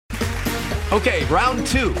Okay, round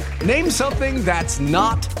two. Name something that's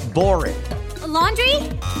not boring. A laundry?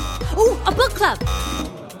 Ooh, a book club.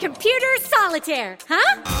 Computer solitaire,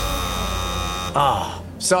 huh? Ah,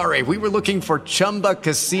 sorry, we were looking for Chumba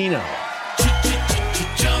Casino.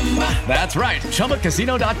 That's right,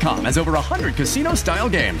 ChumbaCasino.com has over 100 casino-style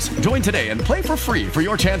games. Join today and play for free for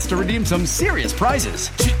your chance to redeem some serious prizes.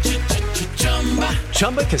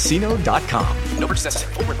 ChumbaCasino.com. No purchase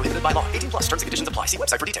necessary. Void where prohibited by law. 18 plus. Terms and conditions apply. See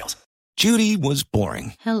website for details. Judy was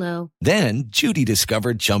boring. Hello. Then Judy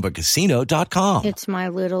discovered ChumbaCasino.com. It's my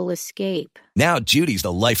little escape. Now Judy's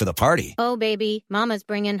the life of the party. Oh, baby, mama's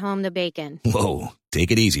bringing home the bacon. Whoa,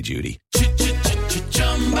 take it easy, Judy.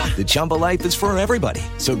 The Chumba life is for everybody.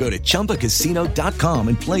 So go to ChumbaCasino.com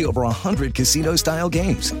and play over 100 casino-style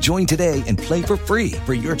games. Join today and play for free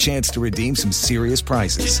for your chance to redeem some serious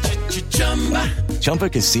prizes.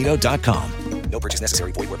 ChumbaCasino.com. No purchase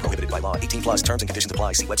necessary. Void where prohibited by law. 18 plus terms and conditions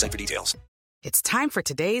apply. See website for details. It's time for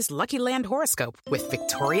today's Lucky Land horoscope with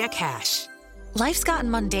Victoria Cash. Life's gotten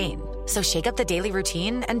mundane, so shake up the daily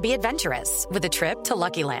routine and be adventurous with a trip to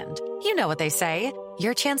Lucky Land. You know what they say.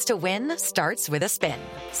 Your chance to win starts with a spin.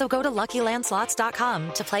 So go to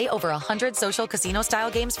LuckyLandSlots.com to play over 100 social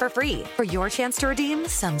casino-style games for free for your chance to redeem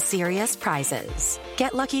some serious prizes.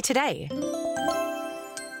 Get lucky today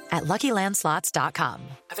at LuckyLandSlots.com.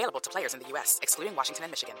 Available to players in the U.S., excluding Washington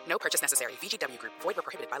and Michigan. No purchase necessary. VGW Group. Void where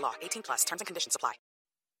prohibited by law. 18 plus. Terms and conditions apply.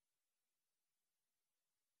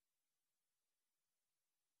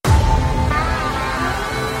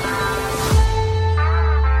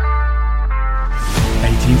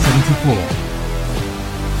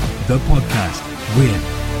 The podcast with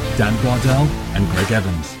Dan Bardell and Greg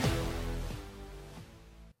Evans.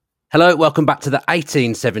 Hello, welcome back to the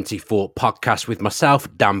 1874 podcast with myself,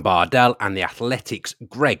 Dan Bardell, and the Athletics'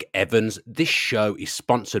 Greg Evans. This show is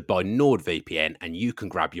sponsored by NordVPN, and you can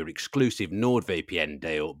grab your exclusive NordVPN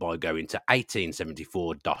deal by going to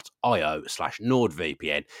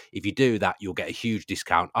 1874.io/NordVPN. If you do that, you'll get a huge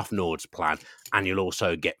discount off Nord's plan, and you'll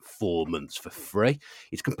also get 4 months for free.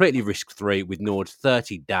 It's completely risk-free with Nord's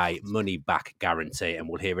 30-day money-back guarantee, and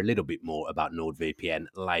we'll hear a little bit more about NordVPN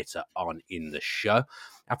later on in the show.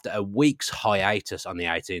 After a week's hiatus on the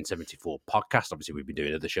 1874 podcast, obviously we've been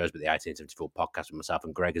doing other shows, but the 1874 podcast with myself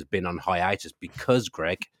and Greg has been on hiatus because,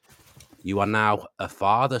 Greg, you are now a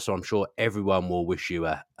father, so I'm sure everyone will wish you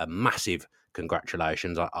a massive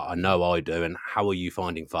congratulations. I know I do. And how are you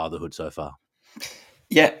finding fatherhood so far?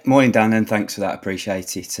 Yeah, morning, Dan, and thanks for that.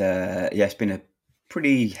 Appreciate it. It's been a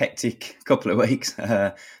pretty hectic couple of weeks.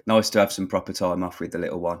 Nice to have some proper time off with the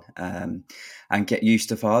little one and get used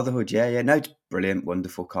to fatherhood. No, it's brilliant,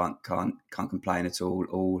 wonderful. Can't complain at all.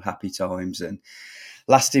 All happy times and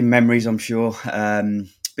lasting memories, I'm sure.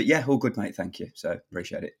 But yeah, all good, mate. Thank you. So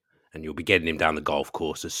appreciate it. And you'll be getting him down the golf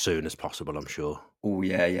course as soon as possible, I'm sure. Oh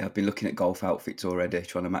yeah. I've been looking at golf outfits already,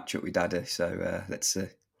 trying to match up with Daddy. So let's see.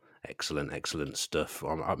 Excellent stuff.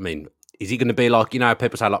 I mean, is he going to be like, you know,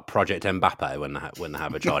 people say like Project Mbappe when they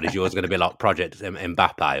have a child? Is yours going to be like Project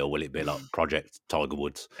Mbappe, or will it be like Project Tiger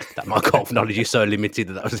Woods? That my golf knowledge is so limited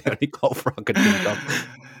that was the only golfer I could think of.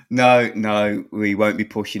 No, we won't be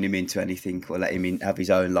pushing him into anything. We'll let him have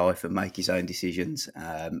his own life and make his own decisions,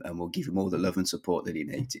 and we'll give him all the love and support that he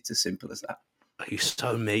needs. It's as simple as that. He's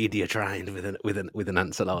so media trained with an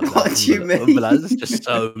answer like that. What do you mean? It's just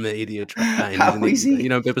so media trained. How is he? You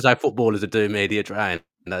know, people say footballers are doing media trained.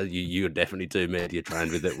 No, you're definitely too media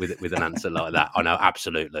trained with an answer like that. I know,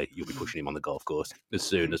 absolutely. You'll be pushing him on the golf course as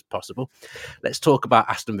soon as possible. Let's talk about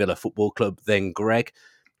Aston Villa Football Club then, Greg.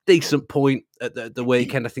 Decent point at the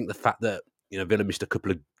weekend. I think the fact that, you know, Villa missed a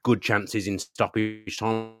couple of good chances in stoppage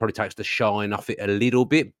time probably takes the shine off it a little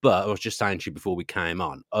bit. But I was just saying to you before we came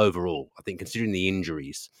on, overall, I think considering the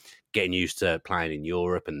injuries, getting used to playing in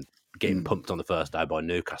Europe and getting pumped on the first day by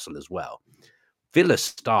Newcastle as well, Villa's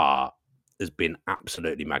start has been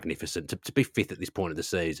absolutely magnificent. To be fifth at this point of the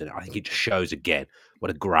season, I think it just shows again what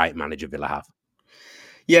a great manager Villa have.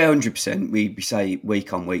 Yeah, 100%. We say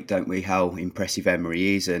week on week, don't we, how impressive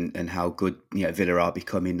Emery is and how good, you know, Villa are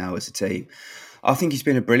becoming now as a team. I think it's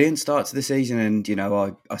been a brilliant start to the season, and you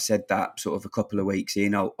know, I said that sort of a couple of weeks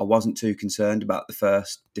in. I wasn't too concerned about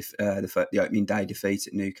the opening day defeat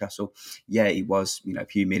at Newcastle. Yeah, it was, you know,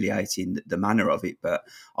 humiliating, the manner of it, but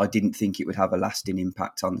I didn't think it would have a lasting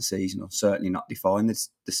impact on the season, or certainly not define the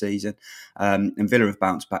season. And Villa have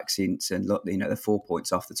bounced back since, and look, you know, they're 4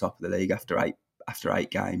 points off the top of the league after eight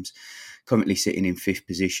games. Currently sitting in fifth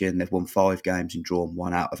position. They've won 5 games and drawn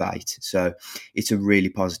 1 out of 8. So it's a really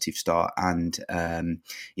positive start. And,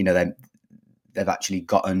 you know, they've actually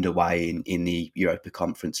got underway in the Europa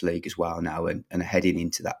Conference League as well now, and are heading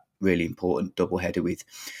into that really important doubleheader with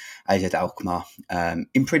AZ Alkmaar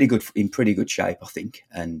in pretty good shape, I think.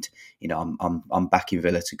 And I'm backing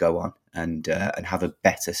Villa to go on and have a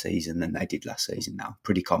better season than they did last season. Now,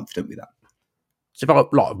 pretty confident with that. So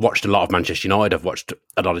I've watched a lot of Manchester United. I've watched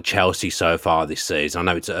a lot of Chelsea so far this season. I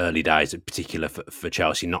know it's early days, in particular for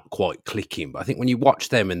Chelsea, not quite clicking. But I think when you watch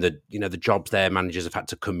them and the jobs their managers have had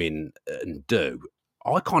to come in and do,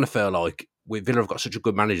 I kind of feel like Villa have got such a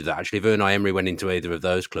good manager that actually if Unai Emery went into either of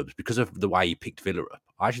those clubs, because of the way he picked Villa up,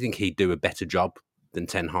 I actually think he'd do a better job than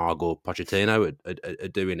Ten Hag or Pochettino are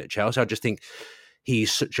doing at Chelsea. I just think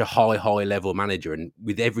he's such a high level manager. And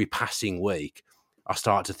with every passing week, I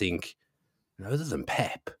start to think, other than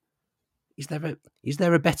Pep, is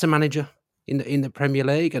there a better manager in the Premier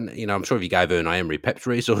League? And I'm sure if you gave Unai Emery Pep's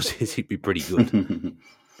resources, he'd be pretty good.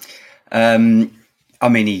 I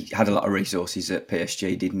mean, he had a lot of resources at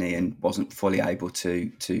PSG, didn't he? And wasn't fully able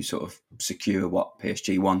to sort of secure what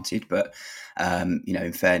PSG wanted. But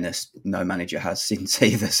in fairness, no manager has since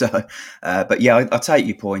either. So, but yeah, I take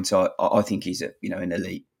your point. I think he's an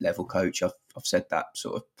elite level coach. I've said that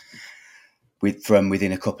sort of. From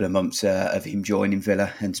within a couple of months of him joining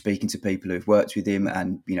Villa and speaking to people who've worked with him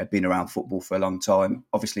and been around football for a long time.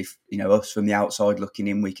 Obviously, us from the outside looking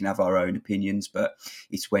in, we can have our own opinions, but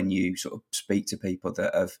it's when you sort of speak to people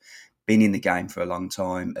that have been in the game for a long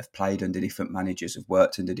time, have played under different managers, have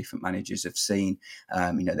worked under different managers, have seen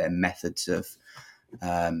their methods of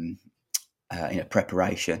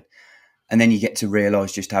preparation. And then you get to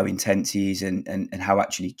realise just how intense he is and how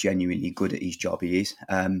actually genuinely good at his job he is.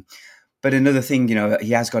 But another thing,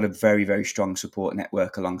 he has got a very, very strong support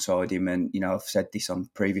network alongside him. And, I've said this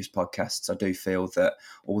on previous podcasts. I do feel that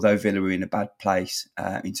although Villa were in a bad place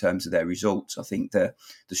in terms of their results, I think the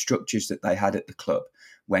structures that they had at the club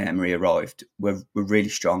when Emery arrived were really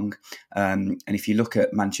strong. And if you look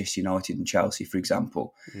at Manchester United and Chelsea, for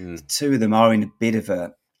example, the two of them are in a bit of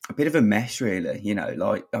a mess, really.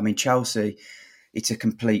 Chelsea, it's a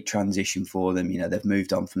complete transition for them. They've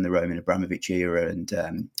moved on from the Roman Abramovich era and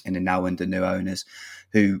are now under new owners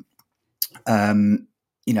who,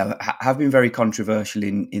 have been very controversial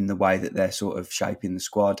in the way that they're sort of shaping the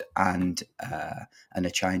squad and are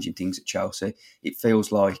changing things at Chelsea. It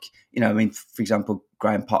feels like, for example,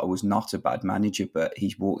 Graham Potter was not a bad manager, but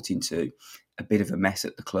he's walked into a bit of a mess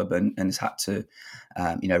at the club and has had to,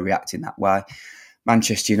 react in that way.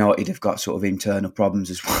 Manchester United have got sort of internal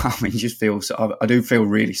problems as well. I do feel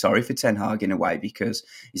really sorry for Ten Hag in a way because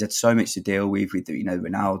he's had so much to deal with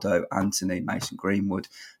Ronaldo, Anthony, Mason Greenwood,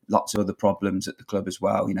 lots of other problems at the club as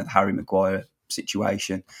well. The Harry Maguire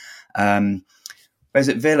situation. Whereas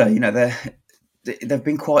at Villa, they've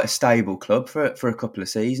been quite a stable club for a couple of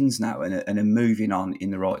seasons now and are moving on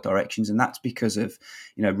in the right directions, and that's because of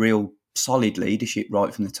real solid leadership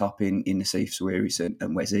right from the top in Nassif Sawiris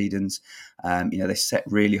and Wes Edens. They set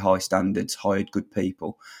really high standards, hired good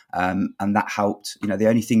people, and that helped. The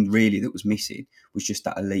only thing really that was missing was just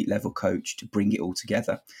that elite level coach to bring it all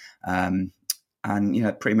together. And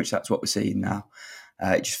pretty much that's what we're seeing now.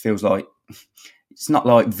 It just feels like it's not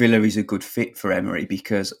like Villa is a good fit for Emery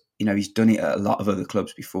because he's done it at a lot of other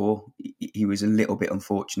clubs before. He was a little bit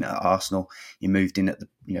unfortunate at Arsenal. He moved in at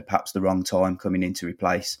perhaps the wrong time, coming in to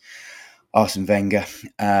replace Arsene Wenger.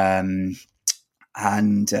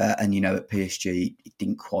 And at PSG, it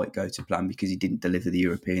didn't quite go to plan because he didn't deliver the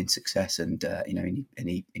European success, and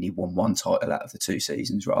he won one title out of the 2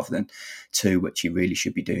 seasons rather than 2, which he really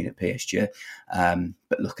should be doing at PSG.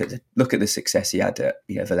 But look at the success he had at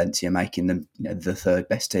Valencia, making them the 3rd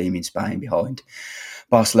best team in Spain behind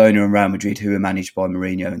Barcelona and Real Madrid, who were managed by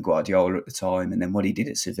Mourinho and Guardiola at the time, and then what he did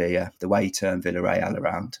at Sevilla, the way he turned Villarreal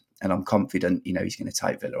around. And I'm confident, he's going to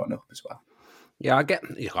take Villa on up as well. Yeah,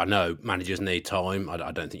 I know managers need time.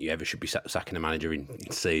 I don't think you ever should be sacking a manager in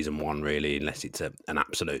season 1, really, unless it's an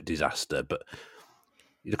absolute disaster. But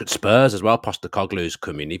you look at Spurs as well. Postecoglou's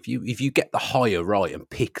coming. If you get the hire right and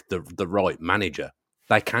pick the right manager,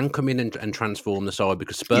 they can come in and transform the side,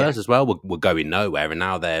 because Spurs as well were going nowhere, and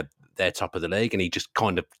now they're top of the league, and he just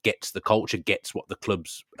kind of gets the culture, gets what the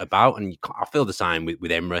club's about. And I feel the same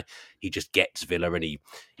with Emery. He just gets Villa, and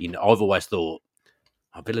I've always thought,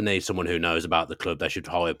 Villa needs someone who knows about the club. They should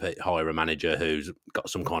hire a manager who's got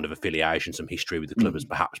some kind of affiliation, some history with the club, has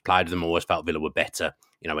perhaps played with them. Always felt Villa were better,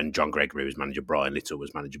 when John Gregory was manager, Brian Little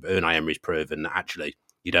was manager. But Unai Emery's proven that actually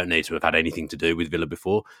you don't need to have had anything to do with Villa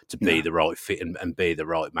before to be the right fit and be the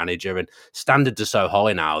right manager. And standards are so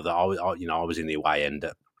high now that I was in the away end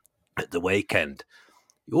at the weekend.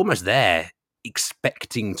 You're almost there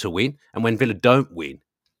expecting to win, and when Villa don't win,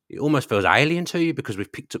 it almost feels alien to you because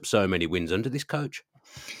we've picked up so many wins under this coach.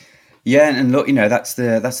 Yeah, and look, that's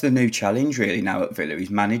the new challenge really now at Villa is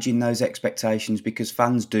managing those expectations, because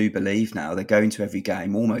fans do believe now they're going to every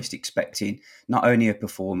game almost expecting not only a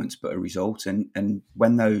performance but a result, and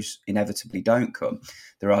when those inevitably don't come,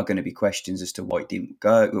 there are going to be questions as to why it didn't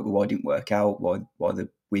go, why it didn't work out, why the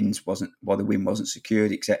win wasn't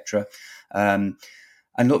secured, etc. And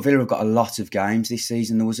look, Villa have got a lot of games this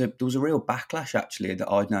season. There was a real backlash actually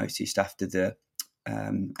that I'd noticed after the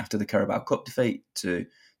Carabao Cup defeat to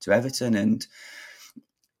Everton, and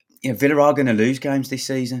Villa are going to lose games this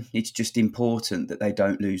season. It's just important that they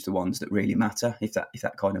don't lose the ones that really matter, if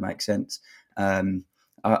that kind of makes sense. And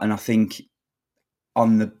I think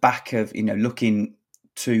on the back of looking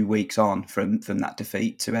 2 weeks on from that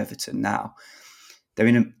defeat to Everton, now they're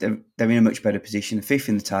in a much better position. They're fifth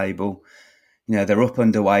in the table. They're up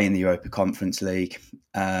underway in the Europa Conference League.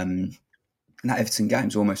 And that Everton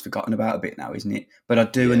game's almost forgotten about a bit now, isn't it? But I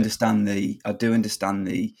do understand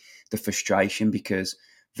the frustration, because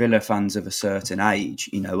Villa fans of a certain age,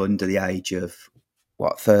 under the age of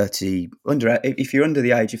 30, if you're under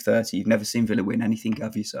the age of 30, you've never seen Villa win anything,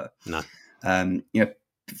 have you? So No.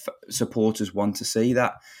 Supporters want to see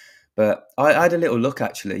that. But I had a little look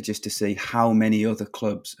actually just to see how many other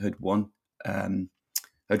clubs had won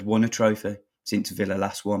a trophy since Villa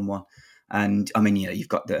last won one. And I mean, you've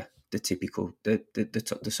got the typical,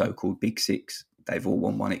 the so-called Big Six. They've all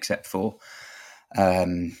won one except for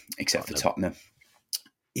Tottenham.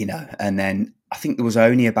 And then I think there was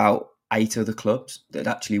only about 8 other clubs that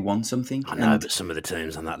actually won something. I know, but some of the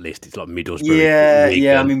teams on that list, it's like Middlesbrough.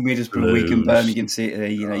 Wigan, I mean, Middlesbrough, Wigan, Birmingham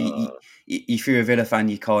City. If you're a Villa fan,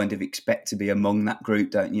 you kind of expect to be among that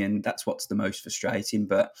group, don't you? And that's what's the most frustrating.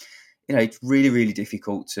 But it's really, really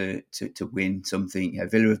difficult to win something.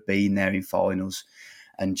 Villa have been there in finals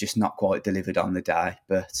and just not quite delivered on the day.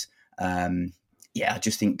 But I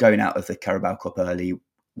just think going out of the Carabao Cup early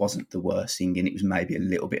wasn't the worst thing, and it was maybe a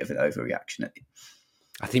little bit of an overreaction.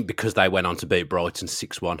 I think because they went on to beat Brighton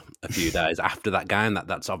 6-1 a few days after that game,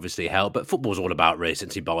 that's obviously helped. But football's all about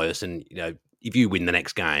recency bias, and if you win the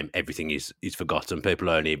next game, everything is forgotten.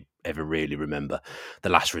 People only ever really remember the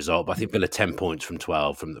last result. But I think Villa 10 points from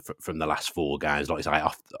 12 from the last 4 games, like I say,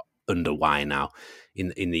 underway now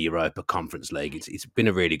in the Europa Conference League. It's been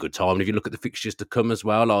a really good time. And if you look at the fixtures to come as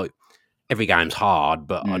well, like every game's hard,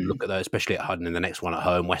 but I'd look at those, especially at home, and the next one at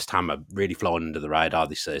home. West Ham are really flying under the radar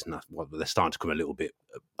this season. They're starting to come a little bit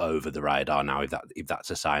over the radar now, if that's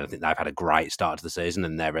a sign. I think they've had a great start to the season,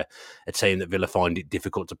 and they're a team that Villa find it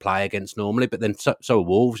difficult to play against normally. But then so are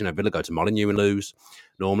Wolves. Villa go to Molineux and lose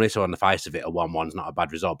normally, so on the face of it, a 1-1's not a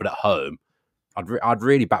bad result. But at home, I'd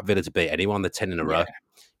really back Villa to beat anyone. They're 10 in a row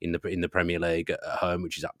in the Premier League at home,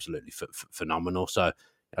 which is absolutely phenomenal. So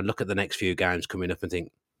I look at the next few games coming up and think,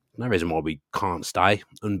 no reason why we can't stay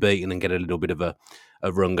unbeaten and get a little bit of a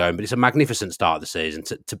run going. But it's a magnificent start of the season.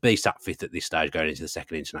 To be sat fifth at this stage going into the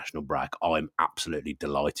second international break, I'm absolutely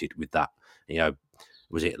delighted with that.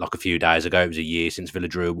 Was it like a few days ago? It was a year since Villa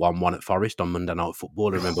drew 1-1 at Forest on Monday Night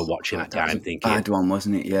Football. I remember watching that game thinking, bad one,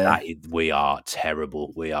 wasn't it? Yeah. We are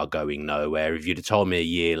terrible. We are going nowhere. If you'd have told me a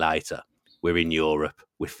year later, we're in Europe,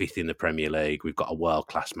 we're fifth in the Premier League, we've got a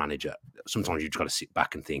world-class manager, sometimes you've got to sit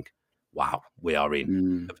back and think, wow, we are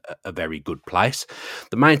in a very good place.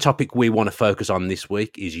 The main topic we want to focus on this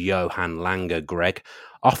week is Johan Lange, Greg.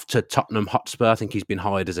 Off to Tottenham Hotspur. I think he's been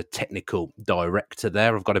hired as a technical director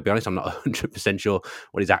there. I've got to be honest, I'm not 100% sure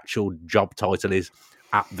what his actual job title is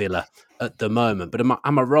at Villa at the moment. But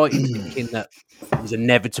am I right in thinking that it was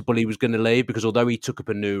inevitable he was going to leave? Because although he took up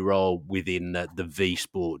a new role within the V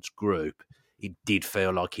Sports group, it did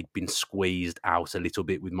feel like he'd been squeezed out a little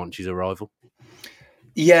bit with Monchi's arrival.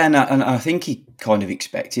 Yeah, and I think he kind of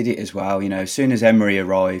expected it as well. As soon as Emery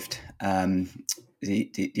arrived,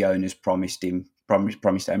 the owners promised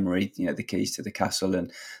Emery, the keys to the castle,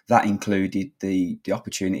 and that included the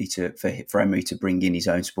opportunity for Emery to bring in his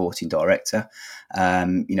own sporting director.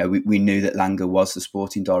 We knew that Lange was the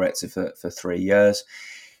sporting director for 3 years.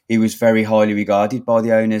 He was very highly regarded by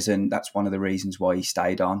the owners, and that's one of the reasons why he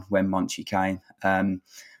stayed on when Monchi came.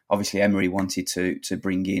 Obviously, Emery wanted to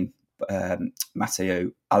bring in Matteo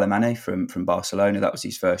Alemany from Barcelona. That was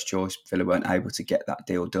his first choice. Villa weren't able to get that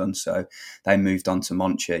deal done, so they moved on to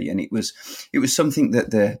Monchi, and it was something that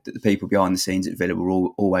the people behind the scenes at Villa were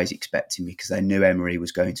always expecting, because they knew Emery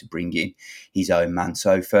was going to bring in his own man.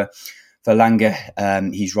 So for Lange,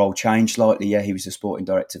 his role changed slightly. Yeah, he was a sporting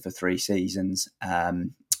director for 3 seasons,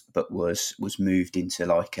 but was moved into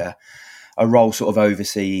like a role sort of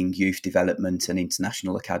overseeing youth development and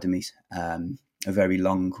international academies. a very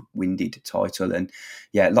long-winded title. And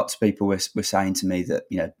yeah, lots of people were saying to me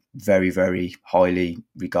that, very, very highly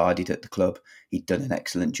regarded at the club. He'd done an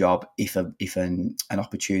excellent job. If an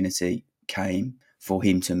opportunity came for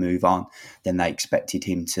him to move on, then they expected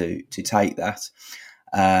him to take that.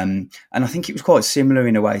 And I think it was quite similar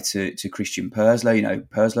in a way to Christian Purslow.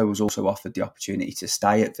 Purslow was also offered the opportunity to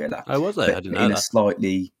stay at Villa. Oh, was it? I didn't know in that. a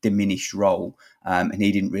slightly diminished role, and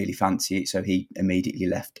he didn't really fancy it, so he immediately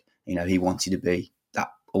left. He wanted to be that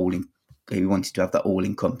he wanted to have that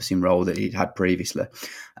all-encompassing role that he'd had previously.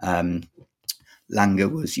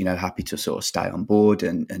 Lange was, happy to sort of stay on board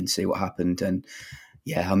and see what happened. And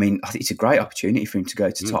yeah, I think it's a great opportunity for him to go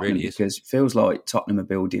to Tottenham, really, because it feels like Tottenham are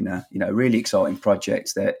building a really exciting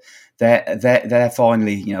project. That they're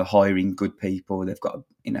finally hiring good people. They've got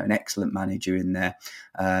an excellent manager in there.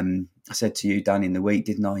 I said to you, Dan, in the week,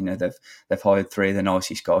 didn't I? They've hired 3 of the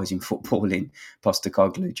nicest guys in football in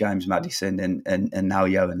Postecoglou, James Maddison, and now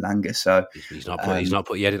Johan Lange. So he's not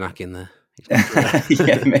put Jedinak in there.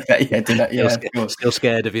 Still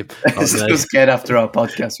scared of him. Still scared after our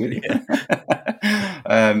podcast with you.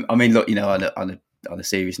 Look, on a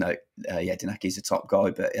serious note, Jedinak is a top guy,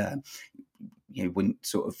 but you wouldn't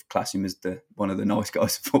sort of class him as one of the nice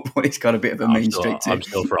guys in football. He's got a bit of a mean streak too. I'm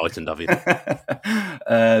still frightened of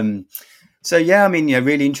him. So yeah,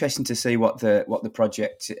 really interesting to see what the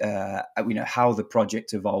project, how the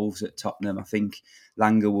project evolves at Tottenham. I think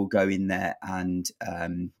Lange will go in there and.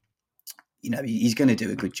 He's going to do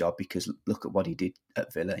a good job, because look at what he did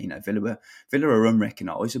at Villa. Villa are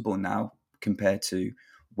unrecognisable now compared to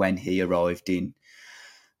when he arrived in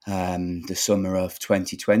the summer of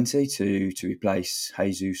 2020 to replace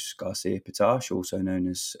Jesus Garcia-Patash, also known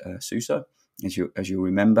as Suso, as you'll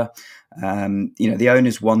remember. The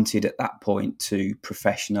owners wanted at that point to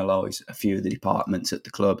professionalise a few of the departments at the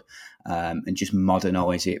club and just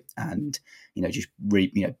modernise it and just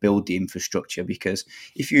build the infrastructure, because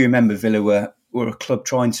if you remember, Villa were a club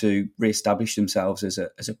trying to re-establish themselves as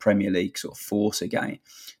a Premier League sort of force again,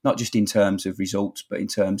 not just in terms of results, but in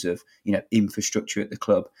terms of infrastructure at the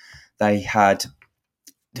club.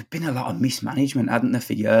 There'd been a lot of mismanagement, hadn't there,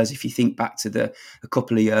 for years? If you think back to a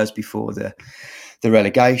couple of years before the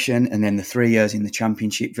relegation, and then the 3 years in the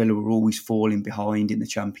Championship, Villa were always falling behind in the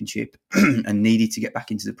Championship and needed to get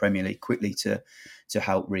back into the Premier League quickly to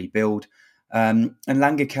help rebuild. And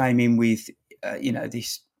Lange came in with,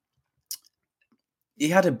 this. He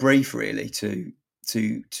had a brief really to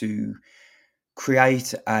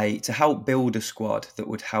create to help build a squad that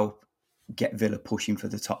would help get Villa pushing for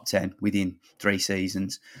the top 10 within 3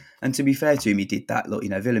 seasons. And to be fair to him, he did that. Look,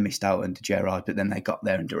 Villa missed out under Gerrard, but then they got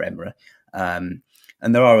there under Emery. And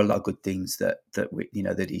there are a lot of good things that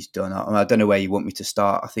he's done. I don't know where you want me to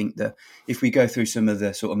start. I think that if we go through some of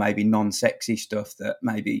the sort of maybe non-sexy stuff that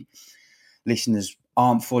maybe listeners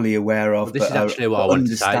aren't fully aware of, this is actually what I want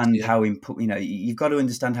to say. How you've got to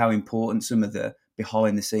understand how important some of the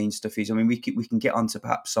behind the scenes stuff is. We can get onto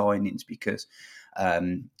perhaps signings because a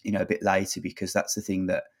bit later, because that's the thing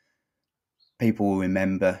that people will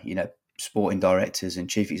remember. Sporting directors and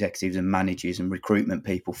chief executives and managers and recruitment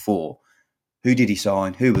people for. Who did he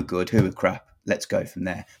sign? Who were good? Who were crap? Let's go from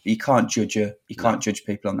there. But you can't judge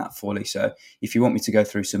people on that fully. So if you want me to go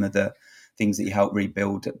through some of the things that you helped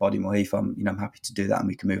rebuild at Bodymoor Heath, I'm happy to do that, and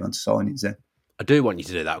we can move on to signings then. I do want you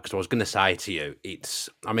to do that, because I was going to say to you,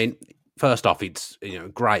 first off, it's a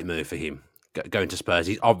great move for him going to Spurs.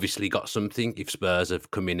 He's obviously got something. If Spurs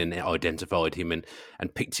have come in and identified him and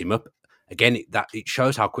picked him up, again, it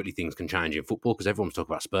shows how quickly things can change in football, because everyone's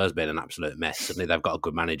talking about Spurs being an absolute mess. Suddenly they've got a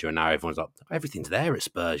good manager, and now everyone's like, everything's there at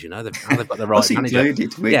Spurs. They've got the right manager. We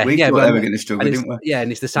thought they were going to struggle, didn't we? Yeah,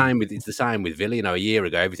 and it's the same with Villa. A year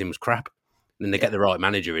ago everything was crap. And then they get the right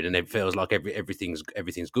manager in, and it feels like everything's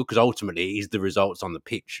good, because ultimately it is the results on the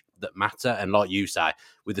pitch that matter. And like you say,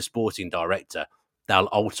 with the sporting director, they'll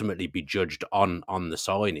ultimately be judged on the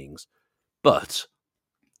signings. But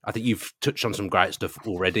I think you've touched on some great stuff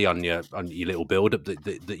already on your little build-up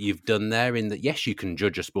that you've done there, in that, yes, you can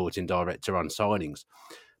judge a sporting director on signings,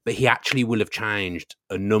 but he actually will have changed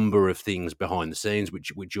a number of things behind the scenes,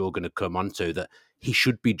 which you're going to come on to, that he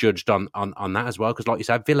should be judged on that as well. Because like you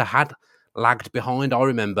said, Villa had lagged behind. I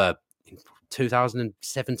remember in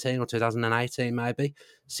 2017 or 2018 maybe,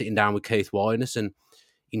 sitting down with Keith Wyness and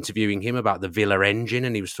interviewing him about the Villa engine,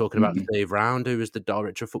 and he was talking about Steve Round, who was the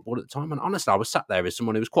director of football at the time. And honestly, I was sat there as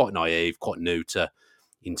someone who was quite naive, quite new to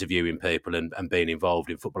interviewing people and being involved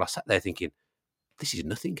in football. I sat there thinking, this is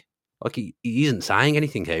nothing. Like, he isn't saying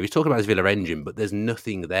anything here. He's talking about his Villa engine, but there's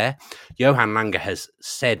nothing there. Johan Lange has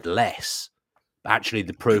said less, actually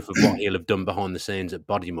the proof of what he'll have done behind the scenes at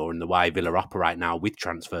Bodymore and the way Villa operate now with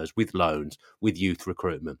transfers, with loans, with youth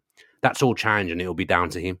recruitment, that's all changed and it'll be down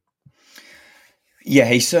to him. Yeah,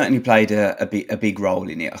 he certainly played a big role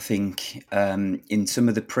in it. I think in some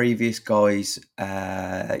of the previous guys'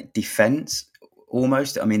 defence,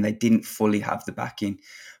 almost. I mean, they didn't fully have the backing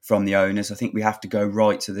from the owners. I think we have to go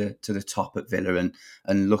right to the top at Villa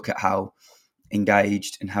and look at how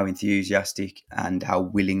engaged and how enthusiastic and how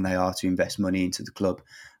willing they are to invest money into the club.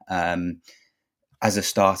 As a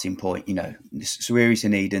starting point, Sawiris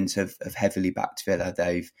and Edens have heavily backed Villa.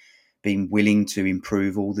 They've been willing to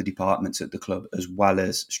improve all the departments at the club, as well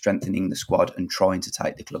as strengthening the squad and trying to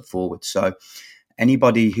take the club forward. So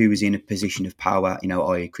anybody who was in a position of power,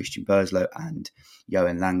 i.e. Christian Burslow and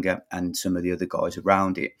Johan Lange and some of the other guys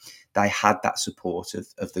around it, they had that support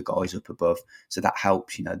of the guys up above. So that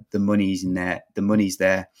helps, the money's in there, the money's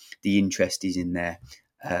there, the interest is in there,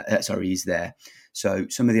 is there. So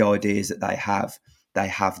some of the ideas that they have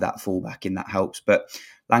that fallback in, that helps. But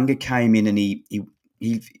Lange came in and he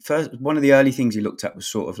first, one of the early things he looked at was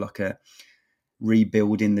sort of like a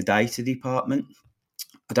rebuilding the data department.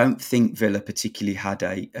 I don't think Villa particularly had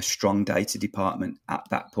a strong data department at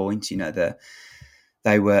that point.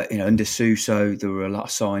 They were, under Suso, there were a lot of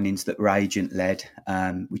signings that were agent led,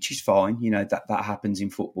 which is fine. That happens in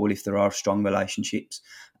football. If there are strong relationships,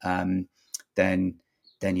 then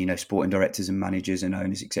sporting directors and managers and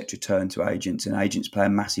owners, etc., turn to agents, and agents play a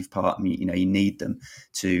massive part. You need them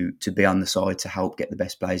to be on the side to help get the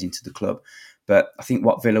best players into the club. But I think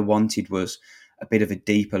what Villa wanted was a bit of a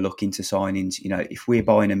deeper look into signings. If we're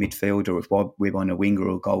buying a midfielder, or if we're buying a winger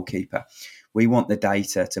or a goalkeeper, we want the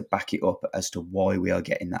data to back it up as to why we are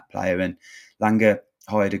getting that player. And Lange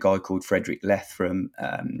hired a guy called Frederick Leth from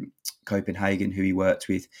Copenhagen, who he worked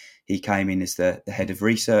with. He came in as the head of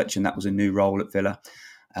research, and that was a new role at Villa.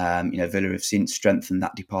 Villa have since strengthened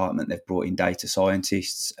that department. They've brought in data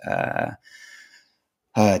scientists,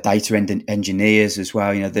 data engineers as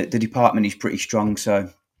well. The department is pretty strong. So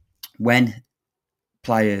when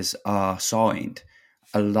players are signed,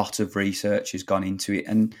 a lot of research has gone into it.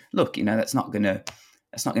 And look, that's not going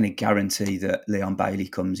to guarantee that Leon Bailey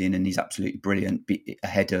comes in and he's absolutely brilliant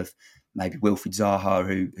ahead of maybe Wilfried Zaha,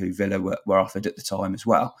 who Villa were offered at the time as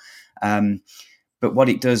well. But what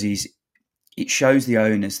it does is it shows the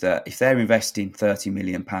owners that if they're investing £30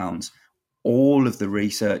 million, all of the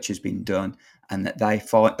research has been done, and that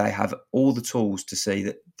they have all the tools to see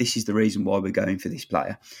that this is the reason why we're going for this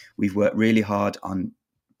player. We've worked really hard on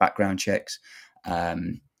background checks,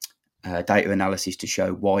 data analysis to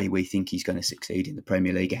show why we think he's going to succeed in the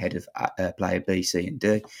Premier League ahead of player B, C and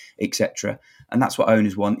D, etc. And that's what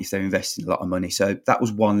owners want if they're investing a lot of money. So that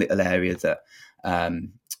was one little area that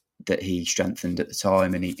he strengthened at the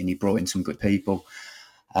time, and he brought in some good people.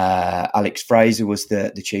 Alex Fraser was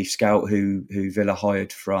the chief scout who Villa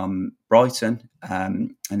hired from Brighton,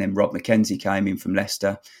 and then Rob McKenzie came in from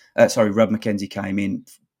Leicester. Rob McKenzie came in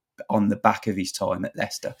on the back of his time at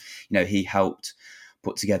Leicester. He helped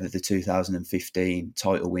put together the 2015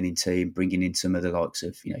 title-winning team, bringing in some of the likes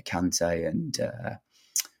of Kante and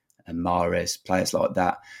Mahrez, players like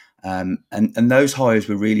that. And those hires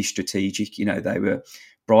were really strategic.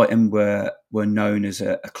 Brighton were known as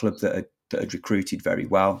a club that had recruited very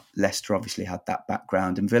well. Leicester obviously had that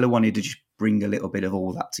background, and Villa wanted to just bring a little bit of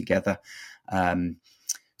all that together.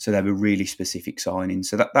 So they were really specific signings.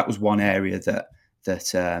 So that was one area that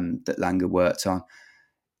Lange worked on.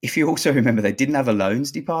 If you also remember, they didn't have a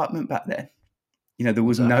loans department back then. There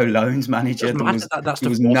was no loans manager. There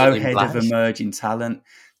was no head of emerging talent.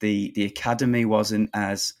 The academy wasn't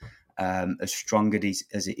as strong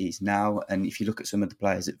as it is now. And if you look at some of the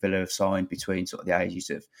players that Villa have signed between sort of the ages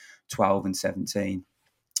of 12 and 17,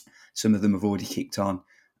 some of them have already kicked on.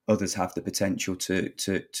 Others have the potential to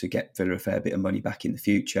get Villa a fair bit of money back in the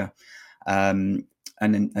future. And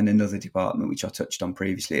another department which I touched on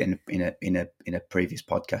previously in a previous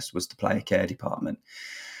podcast was the player care department.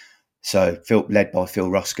 So led by Phil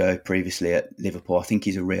Roscoe previously at Liverpool. I think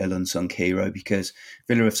he's a real unsung hero because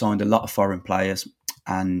Villa have signed a lot of foreign players,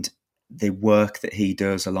 and the work that he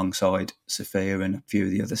does alongside Sophia and a few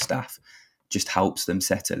of the other staff just helps them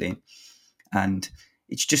settle in. And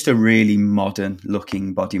it's just a really modern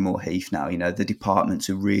looking Bodymore Heath now. The departments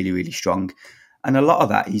are really, really strong. And a lot of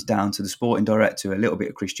that is down to the sporting director, a little bit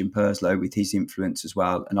of Christian Purslow with his influence as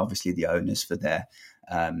well, and obviously the owners for their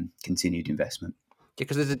continued investment. Yeah,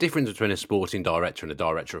 because there's a difference between a sporting director and a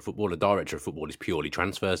director of football. A director of football is purely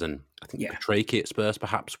transfers, and I think Patricky at Spurs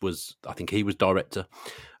perhaps he was director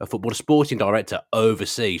of football. A sporting director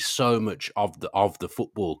oversees so much of the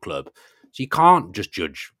football club, so you can't just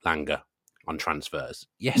judge Lange on transfers.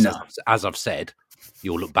 Yes, No. as I've said,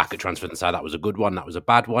 you'll look back at transfers and say that was a good one, that was a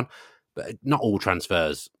bad one, but not all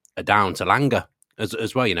transfers are down to Lange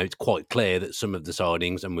as well. It's quite clear that some of the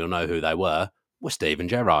signings, and we'll know who they were Steven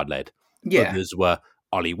Gerrard led. Yeah. Others were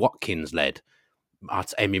Ollie Watkins led.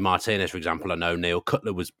 Emi Martinez, for example, I know Neil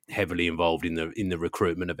Cutler was heavily involved in the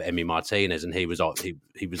recruitment of Emi Martinez, and he was not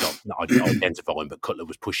identifying, but Cutler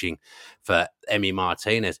was pushing for Emi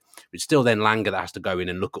Martinez. But still, then Lange that has to go in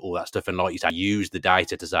and look at all that stuff, and like you say, use the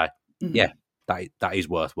data to say, yeah, that is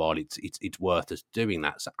worthwhile. It's worth us doing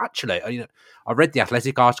that. So actually, I read the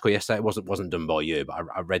Athletic article yesterday. It wasn't done by you, but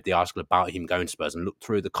I read the article about him going to Spurs and looked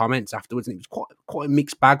through the comments afterwards, and it was quite a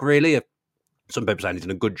mixed bag, really. Some people saying he's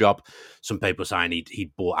done a good job. Some people saying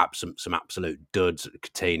he'd bought up some absolute duds.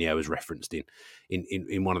 Coutinho was referenced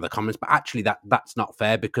in one of the comments, but actually that's not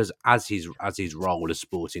fair, because as his role as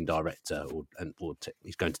sporting director,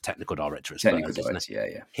 he's going to technical director at Spurs, isn't he?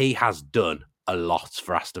 Yeah. He has done a lot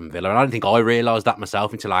for Aston Villa, and I don't think I realised that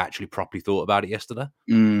myself until I actually properly thought about it yesterday.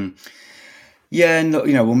 Yeah, and look,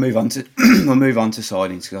 we'll move on to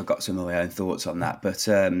signings, because I've got some of my own thoughts on that, but.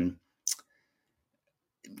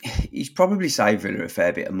 He's probably saved Villa a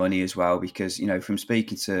fair bit of money as well, because from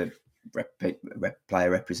speaking to player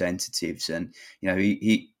representatives, and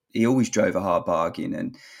he always drove a hard bargain,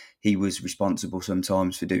 and he was responsible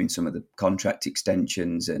sometimes for doing some of the contract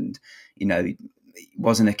extensions, and it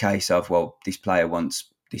wasn't a case of, well, this player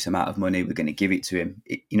wants this amount of money, we're going to give it to him.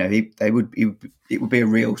 It would be a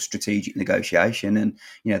real strategic negotiation, and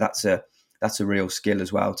that's a real skill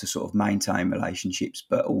as well, to sort of maintain relationships,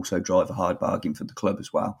 but also drive a hard bargain for the club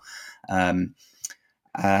as well.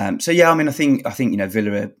 So yeah, I think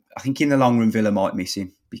Villa. I think in the long run, Villa might miss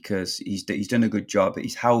him, because he's done a good job.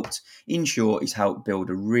 He's helped build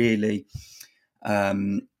a really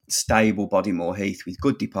stable Bodymore Heath with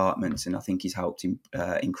good departments, and I think he's helped him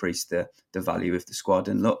increase the value of the squad.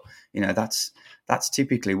 And look, that's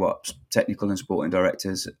typically what technical and sporting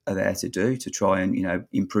directors are there to do, to try and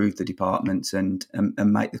improve the departments and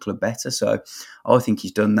make the club better. So I think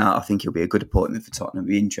he's done that. I think he'll be a good appointment for Tottenham.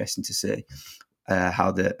 It'll be interesting to see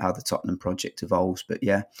how the Tottenham project evolves. But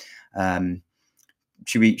yeah.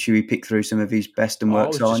 Should we pick through some of his best and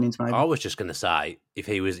worst signings, maybe? I was just going to say, if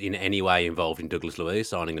he was in any way involved in Douglas Luiz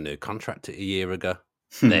signing a new contract a year ago,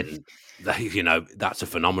 then that's a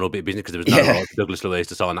phenomenal bit of business, because there was no right for Douglas Luiz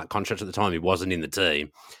to sign that contract at the time. He wasn't in the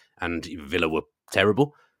team, and Villa were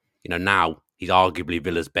terrible. Now he's arguably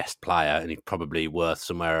Villa's best player, and he's probably worth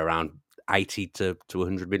somewhere around 80 to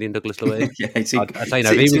 100 million, Douglas Luiz. It's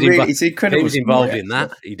If incredible. he was involved in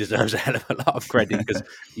that, he deserves a hell of a lot of credit, because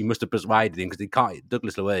he must have persuaded him, because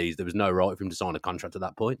Douglas Luiz, there was no right for him to sign a contract at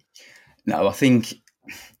that point. No, I think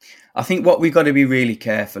what we've got to be really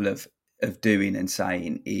careful of doing and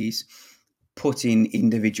saying is putting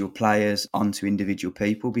individual players onto individual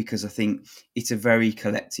people, because I think it's a very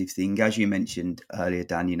collective thing. As you mentioned earlier,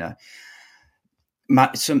 Dan,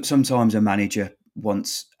 sometimes a manager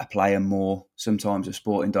wants a player more, sometimes a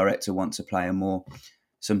sporting director wants a player more,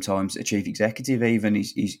 sometimes a chief executive even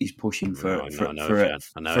is pushing for a player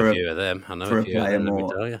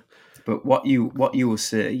more. But what you will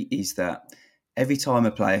see is that every time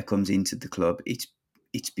a player comes into the club, it's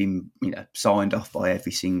been signed off by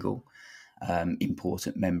every single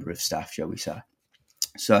important member of staff, shall we say.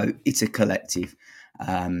 So it's a collective,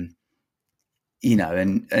 and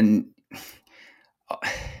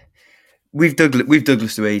With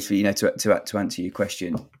Douglas Luiz, to answer your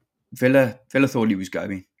question, Villa thought he was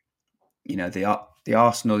going. The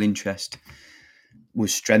Arsenal interest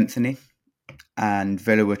was strengthening, and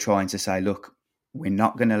Villa were trying to say, look, we're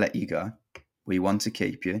not going to let you go. We want to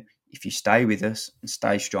keep you. If you stay with us and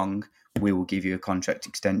stay strong, we will give you a contract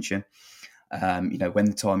extension. When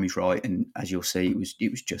the time is right, and as you'll see,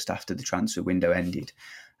 it was just after the transfer window ended.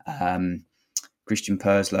 Christian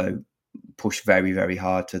Purslow pushed very, very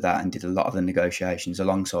hard for that and did a lot of the negotiations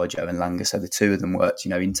alongside Joe and Lange. So the two of them worked,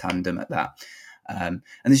 in tandem at that. And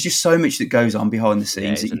there's just so much that goes on behind the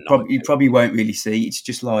scenes that you probably won't really see. It's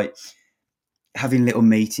just like having little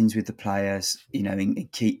meetings with the players,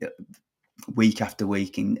 and keep week after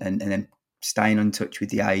week, and then staying in touch with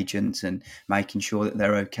the agents and making sure that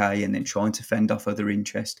they're okay, and then trying to fend off other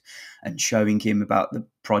interest and showing him about the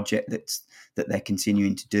project that they're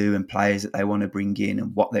continuing to do and players that they want to bring in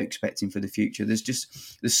and what they're expecting for the future. There's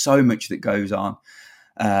so much that goes on.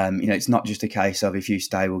 It's not just a case of, if you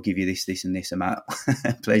stay, we'll give you this and this amount.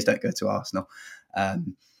 Please don't go to Arsenal.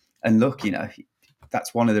 And look,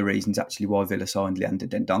 that's one of the reasons actually why Villa signed Leander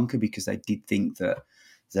Dendoncker, because they did think that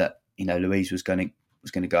Luiz was going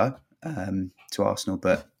to go to Arsenal.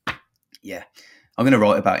 But yeah, I'm going to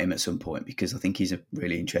write about him at some point because I think he's a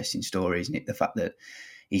really interesting story, isn't it? The fact that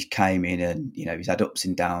he's came in and, he's had ups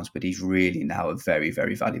and downs, but he's really now a very,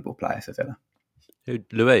 very valuable player for Villa. Who,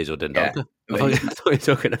 Louise or Yeah, Dendoncker? Louise. I thought you were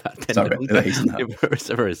talking about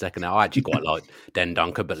Dendoncker for a second. I actually quite like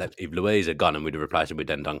Dendoncker, but if Louise had gone and we'd have replaced him with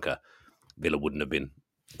Dendoncker, Villa wouldn't have been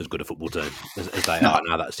as good a football team as they are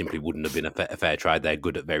now. That simply wouldn't have been a fair trade. They're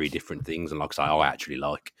good at very different things, and like I say, I actually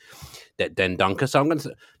like Dendoncker. So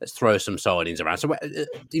let's throw some signings around. So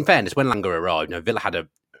in fairness, when Lange arrived, Villa had a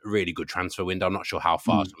really good transfer window. I'm not sure how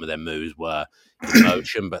far some of their moves were in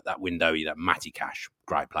motion, but that window, Matty Cash,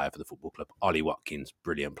 great player for the football club. Ollie Watkins,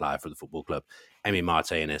 brilliant player for the football club. Emi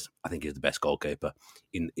Martinez, I think, is the best goalkeeper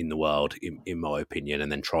in the world, in my opinion.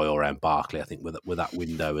 And then Traore and Barkley, I think, with that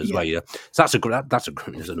window as well. So that's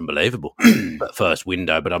an unbelievable first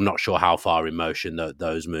window, but I'm not sure how far in motion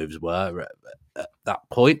those moves were at that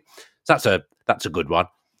point. So that's a good one.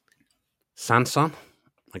 Sanson,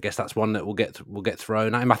 I guess that's one that will get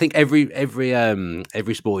thrown at him. I think every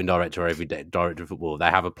sporting director or every director of football, they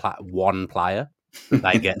have one player that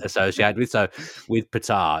they get associated with. So with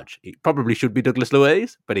Patage, it probably should be Douglas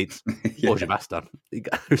Luiz, but it's Borja Baston.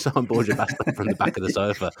 Who signed Borja Baston from the back of the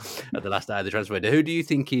sofa at the last day of the transfer window? Who do you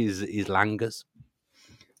think is Lange's?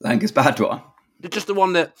 Lange's bad one? Just the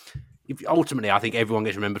one that... Ultimately, I think everyone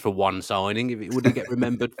gets remembered for one signing. If it would get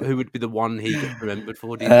remembered, who would be the one he gets remembered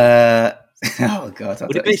for? Oh God!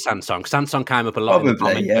 Would it be Sanson? Sanson came up a lot. Probably,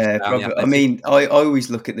 probably. I mean, I always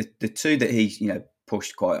look at the two that he's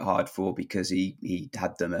pushed quite hard for because he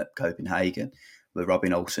had them at Copenhagen with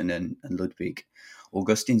Robin Olsen and Ludwig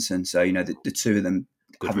Augustinsson. So the two of them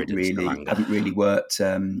haven't really worked.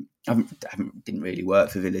 Didn't really work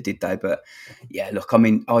for Villa, did they? But yeah, look, I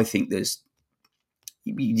mean, I think there's.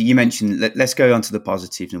 You mentioned, let's go on to the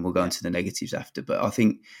positives and we'll go on to the negatives after. But I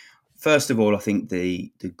think, first of all, I think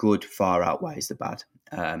the good far outweighs the bad.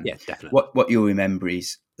 Definitely. What you'll remember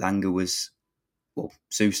is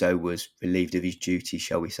Suso was relieved of his duty,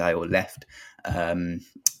 shall we say, or left the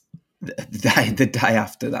day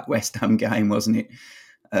after that West Ham game, wasn't it?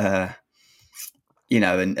 And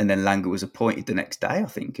then Lange was appointed the next day, I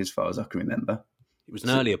think, as far as I can remember. It was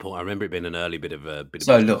an earlier point. I remember it being an early bit of.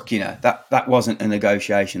 Look, that wasn't a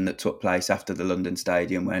negotiation that took place after the London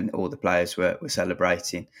Stadium when all the players were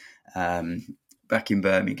celebrating back in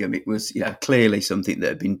Birmingham. It was, clearly something that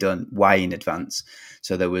had been done way in advance.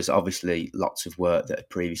 So there was obviously lots of work that had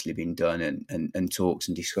previously been done and talks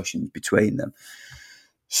and discussions between them.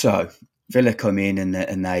 So Villa come in and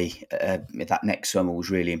they that next summer was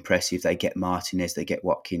really impressive. They get Martinez, they get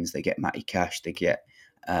Watkins, they get Matty Cash, they get.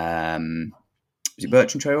 Was it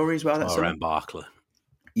Bertrand Traore as well? That's around Barkley.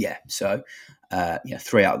 Yeah. So,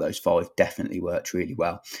 3 out of those 5 definitely worked really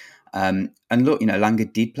well. And look, Lange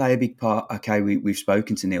did play a big part. Okay, we've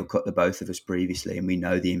spoken to Neil Cutler, both of us previously, and we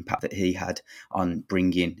know the impact that he had on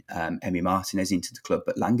bringing Emi Martinez into the club.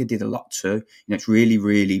 But Lange did a lot too. It's really,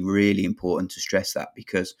 really, really important to stress that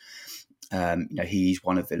because, he's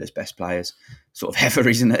one of Villa's best players, sort of ever,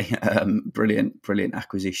 isn't he? Brilliant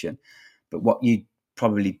acquisition. But what you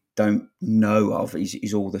probably don't know of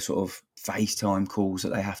is all the sort of FaceTime calls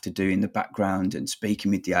that they have to do in the background and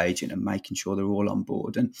speaking with the agent and making sure they're all on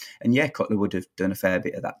board. And Cutler would have done a fair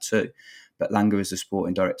bit of that too. But Lange as the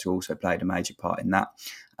sporting director also played a major part in that.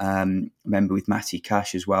 Remember with Matty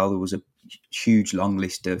Cash as well, there was a huge long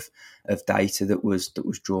list of data that was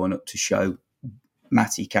drawn up to show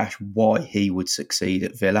Matty Cash why he would succeed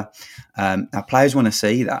at Villa. Now players want to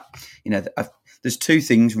see that. There's 2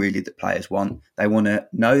 things really that players want. They want to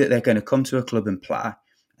know that they're going to come to a club and play,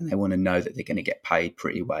 and they want to know that they're going to get paid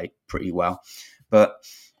pretty well. But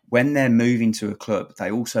when they're moving to a club, they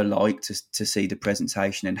also like to see the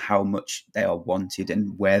presentation and how much they are wanted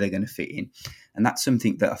and where they're going to fit in. And that's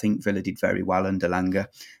something that I think Villa did very well under Lange.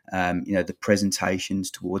 The presentations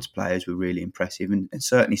towards players were really impressive and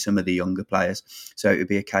certainly some of the younger players. So it would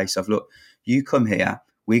be a case of, look, you come here,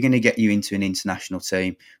 we're going to get you into an international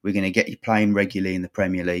team. We're going to get you playing regularly in the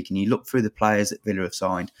Premier League. And you look through the players that Villa have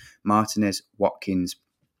signed, Martinez, Watkins,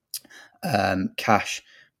 Cash,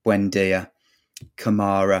 Buendia,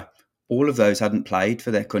 Kamara, all of those hadn't played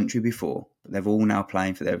for their country before, but they've all now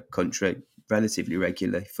playing for their country relatively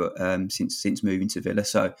regularly for since moving to Villa.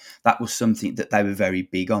 So that was something that they were very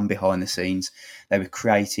big on behind the scenes. They were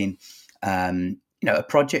creating a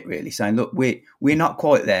project really, saying, look, we're not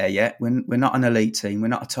quite there yet. We're not an elite team. We're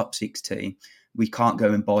not a top 6 team. We can't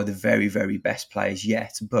go and buy the very, very best players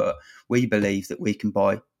yet, but we believe that we can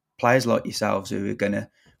buy players like yourselves who are going to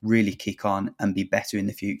really kick on and be better in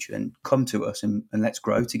the future and come to us and let's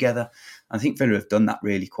grow together. I think Villa have done that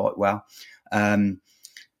really quite well.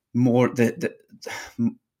 More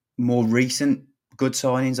recent good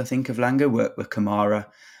signings, I think, of Lange were Kamara,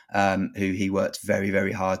 who he worked very,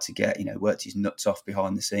 very hard to get. Worked his nuts off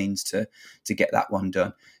behind the scenes to get that one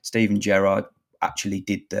done. Steven Gerrard actually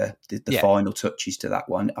did the final touches to that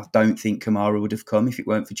one. I don't think Kamara would have come if it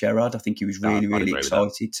weren't for Gerrard. I think he was really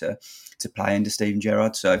excited to play under Steven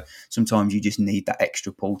Gerrard. So sometimes you just need that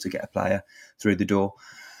extra pull to get a player through the door.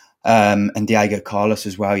 And Diego Carlos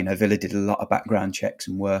as well. Villa did a lot of background checks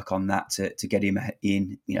and work on that to get him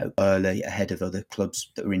in, early ahead of other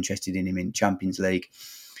clubs that were interested in him in Champions League.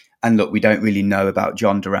 And look, we don't really know about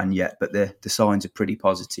John Duran yet, but the signs are pretty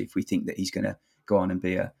positive. We think that he's going to go on and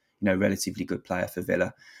be a relatively good player for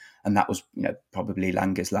Villa. And that was, probably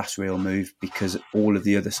Lange's last real move, because all of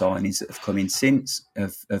the other signings that have come in since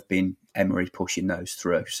have been Emery pushing those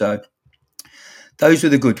through. So those were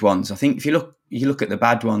the good ones. I think if you look at the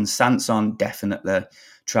bad ones, Sanson, definitely.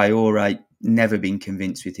 Traore, never been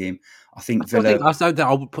convinced with him. I think Villa...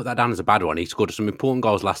 I would put that down as a bad one. He scored some important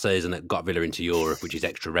goals last season that got Villa into Europe, which is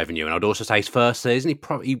extra revenue. And I'd also say his first season,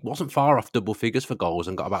 he wasn't far off double figures for goals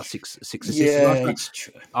and got about six assists. Yeah, it's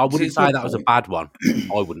true. I wouldn't say that was a bad one.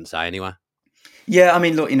 I wouldn't say anyway. Yeah, I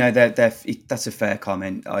mean, look, that's a fair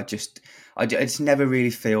comment. I just never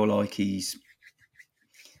really feel like he's...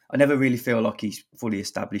 I never really feel like he's fully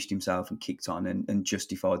established himself and kicked on and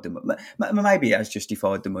justified them. Maybe he has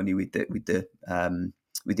justified the money with the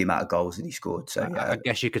amount of goals that he scored. So I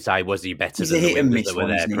guess you could say, was he better than the wingers that were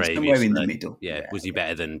there previously? Somewhere in the middle. Yeah, was he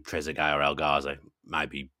better than Trezeguet or El Ghazi?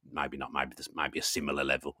 Maybe not. Maybe a similar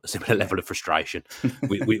level of frustration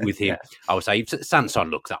with him. I would say Sanson.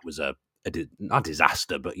 Look, that was a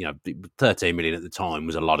disaster, but 13 million at the time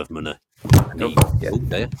was a lot of money. And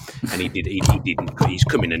he's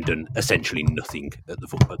come in and done essentially nothing at the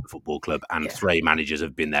football club, and three managers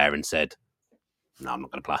have been there and said, "No, I'm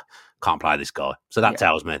not going to play. Can't play this guy." So that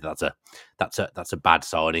tells me that's a bad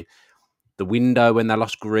signing. The window when they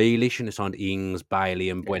lost Grealish and they signed Ings,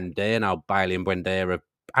 Bailey, and Buendia. Now Bailey and Buendia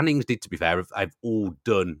and Ings did, to be fair, have all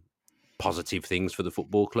done positive things for the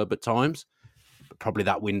football club at times. But probably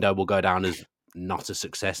that window will go down as not a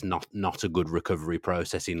success, not a good recovery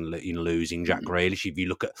process in losing Jack Grealish. If you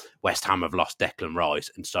look at West Ham have lost Declan Rice,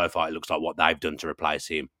 and so far it looks like what they've done to replace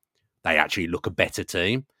him, they actually look a better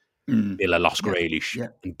team. Villa lost Grealish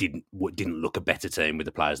and didn't look a better team with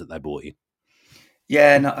the players that they brought in.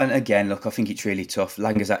 Yeah, and again, look, I think it's really tough.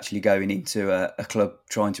 Lange's actually going into a club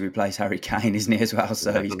trying to replace Harry Kane, isn't he, as well?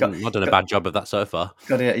 So he's not done a bad job of that so far.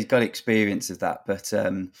 He's got experience of that, but.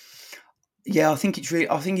 I think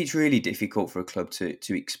it's really difficult for a club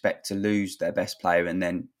to expect to lose their best player and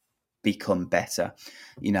then become better.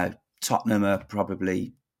 Tottenham are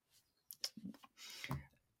probably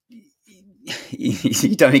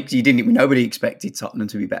nobody expected Tottenham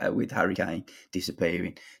to be better with Harry Kane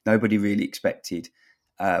disappearing. Nobody really expected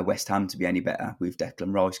West Ham to be any better with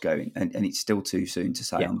Declan Rice going, and it's still too soon to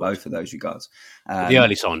say on both of those regards. The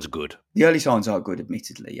early signs are good. The early signs are good,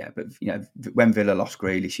 admittedly, yeah. But when Villa lost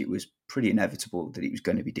Grealish, it was pretty inevitable that it was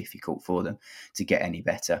going to be difficult for them to get any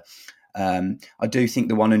better. I do think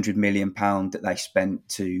the £100 million that they spent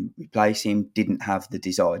to replace him didn't have the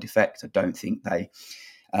desired effect. I don't think they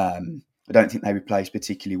replaced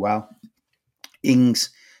particularly well.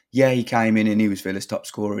 Ings. Yeah, he came in and he was Villa's top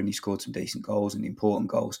scorer and he scored some decent goals and important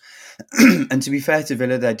goals. And to be fair to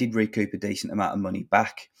Villa, they did recoup a decent amount of money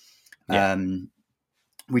back,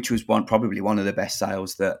 which was probably one of the best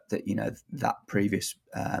sales that that previous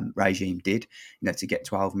regime did. To get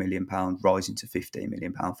 £12 million rising to £15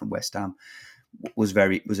 million from West Ham was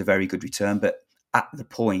a very good return. But at the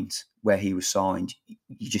point where he was signed,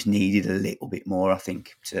 you just needed a little bit more, I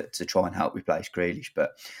think, to try and help replace Grealish,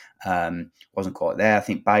 but wasn't quite there. I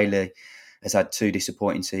think Bailey has had 2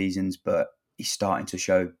 disappointing seasons, but he's starting to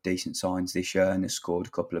show decent signs this year and has scored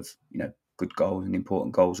a couple of good goals and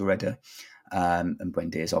important goals already. And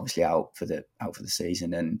Buendia is obviously out for the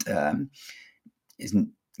season and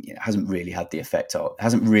hasn't really had the effect, or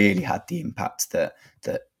hasn't really had the impact that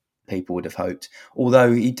people would have hoped.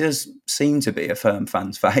 Although he does seem to be a firm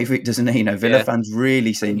fan's favourite, doesn't he? Villa fans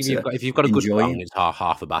really seem to. If you've got a good song, it's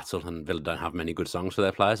half a battle, and Villa don't have many good songs for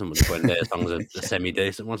their players, and when their songs are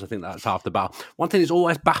semi-decent ones, I think that's half the battle. One thing that's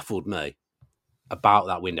always baffled me about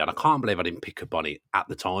that window, and I can't believe I didn't pick up on it at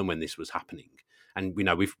the time when this was happening. And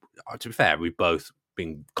we've, to be fair, we've both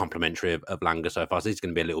been complimentary of Lange so far. So it's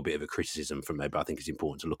going to be a little bit of a criticism from me, but I think it's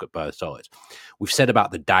important to look at both sides. We've said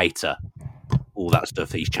about the data, all that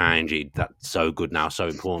stuff he's changing, that's so good now, so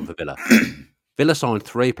important for Villa. Villa signed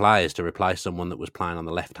 3 players to replace someone that was playing on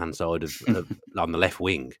the left-hand side on the left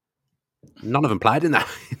wing. none of them played in that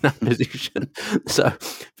position. So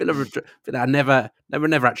Villa are never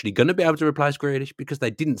actually going to be able to replace Grealish because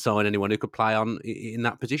they didn't sign anyone who could play in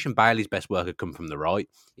that position. Bailey's best work had come from the right.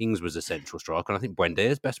 Ings was a central striker, and I think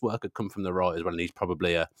Buendier's best work had come from the right as well. And he's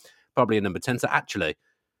probably a number 10. So actually,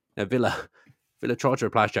 Villa tried to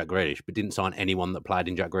replace Jack Grealish, but didn't sign anyone that played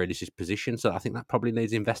in Jack Grealish's position. So I think that probably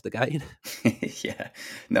needs investigating. Yeah,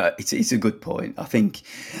 no, it's a good point. I think,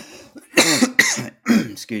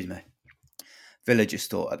 excuse me, Villa just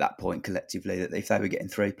thought at that point collectively that if they were getting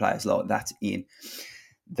three players like that in,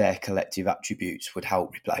 their collective attributes would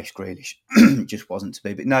help replace Grealish. It just wasn't to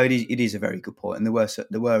be. But no, it is a very good point. And there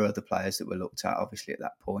were other players that were looked at, obviously, at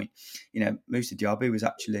that point. Moussa Diaby was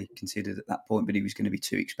actually considered at that point, but he was going to be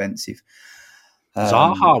too expensive.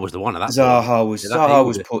 Zaha was the one at that Zaha point. Zaha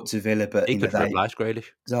was put to Villa, but he could replace Grealish.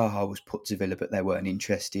 Zaha was put to Villa, but they weren't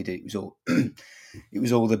interested. It was all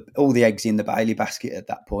all the eggs in the Bailey basket at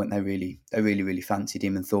that point. They really fancied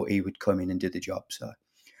him and thought he would come in and do the job. So,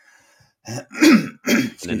 and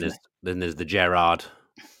then there's the Gerrard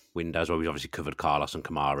windows where we've obviously covered Carlos and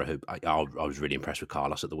Kamara, who I was really impressed with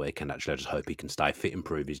Carlos at the weekend. Actually, I just hope he can stay fit,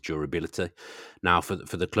 improve his durability. Now for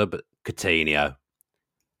the club, Coutinho.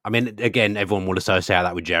 I mean, again, everyone will associate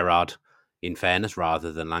that with Gerrard, in fairness,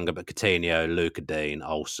 rather than Lange. But Coutinho, Luca Dean,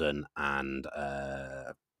 Olsen, and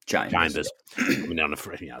Chambers. I mean, on a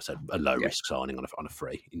free, so a low risk signing on a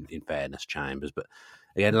free. In fairness, Chambers. But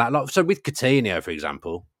again, so with Coutinho, for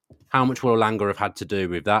example, how much will Lange have had to do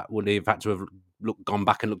with that? Would he have had to have gone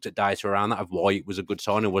back and looked at data around that of why it was a good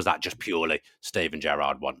sign, or was that just purely Steven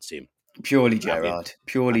Gerrard wants him? Purely Gerrard.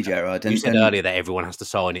 Gerrard. You said earlier that everyone has to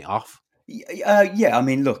sign it off. Yeah, I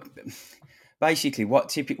mean, look, basically what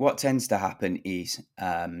tends to happen is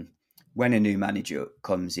when a new manager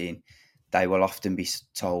comes in, they will often be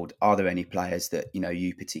told, are there any players that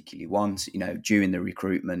you particularly want? During the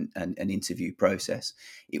recruitment and interview process,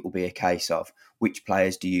 it will be a case of which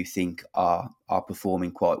players do you think are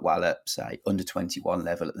performing quite well at, say, under 21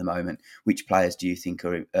 level at the moment? Which players do you think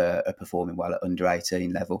are performing well at under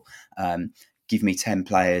 18 level? Give me 10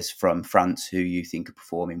 players from France who you think are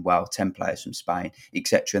performing well, 10 players from Spain,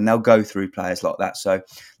 etc. And they'll go through players like that. So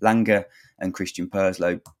Lange and Christian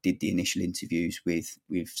Perslow did the initial interviews with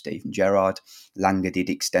Steven Gerrard. Lange did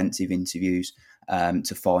extensive interviews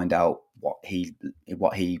to find out what he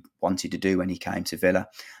wanted to do when he came to Villa.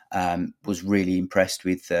 Was really impressed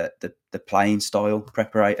with the playing style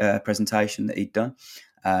presentation that he'd done.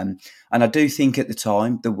 And I do think at the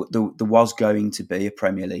time there was going to be a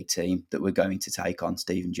Premier League team that were going to take on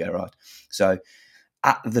Steven Gerrard. So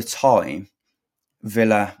at the time,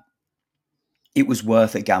 Villa, it was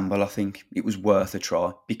worth a gamble. I think it was worth a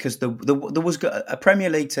try because there was a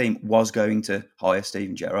Premier League team was going to hire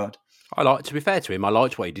Steven Gerrard. To be fair to him, I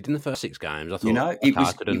liked what he did in the first 6 games. I thought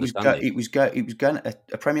it was going.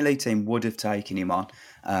 A Premier League team would have taken him on.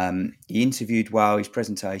 He interviewed well. His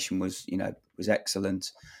presentation was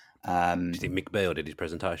excellent. Do you think Mick Beale did his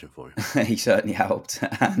presentation for him? He certainly helped.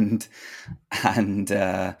 And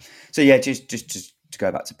so yeah, just to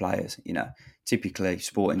go back to players, typically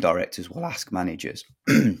sporting directors will ask managers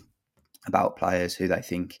about players who they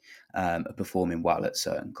think are performing well at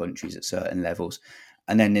certain countries at certain levels.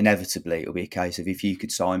 And then inevitably it'll be a case of if you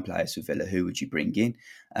could sign players for Villa, who would you bring in?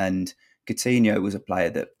 And Coutinho was a player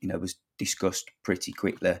that was discussed pretty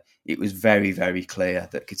quickly. It was very, very clear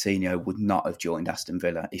that Coutinho would not have joined Aston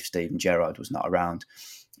Villa if Steven Gerrard was not around.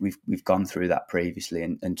 We've gone through that previously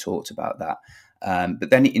and talked about that. But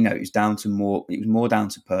then it was more down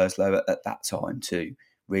to Perslow at that time to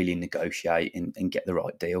really negotiate and get the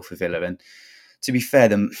right deal for Villa. And to be fair,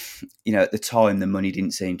 at the time, the money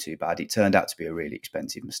didn't seem too bad. It turned out to be a really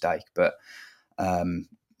expensive mistake. But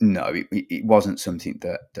no, it wasn't something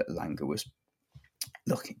that Lange was.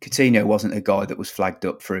 Look, Coutinho wasn't a guy that was flagged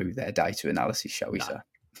up through their data analysis, shall we say.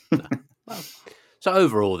 No. Well, so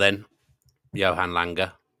overall then, Johan Lange,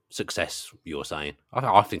 success, you're saying.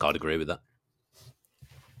 I think I'd agree with that.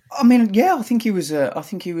 I mean, yeah, I think he was an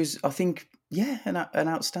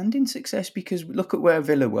outstanding success because look at where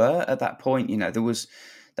Villa were at that point. There was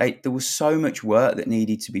so much work that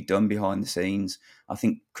needed to be done behind the scenes. I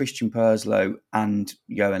think Christian Perslow and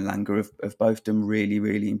Johan Lange have both done really,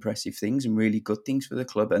 really impressive things and really good things for the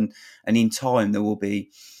club. And in time, there will be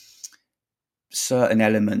certain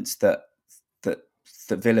elements that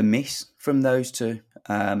Villa miss from those two.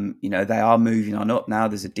 They are moving on up now.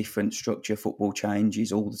 There's a different structure. Football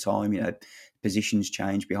changes all the time. Positions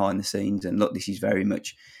change behind the scenes. And look, this is very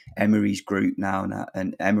much Emery's group now,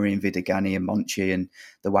 and Emery and Vidagani and Monchi and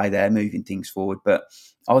the way they're moving things forward. But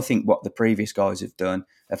I think what the previous guys have done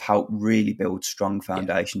have helped really build strong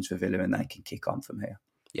foundations for Villa, and they can kick on from here.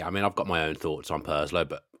 Yeah, I mean, I've got my own thoughts on Perslow,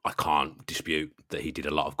 but I can't dispute that he did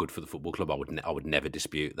a lot of good for the football club. I would never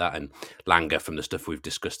dispute that. And Lange, from the stuff we've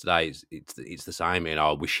discussed today, it's the same. You know,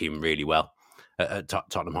 I wish him really well at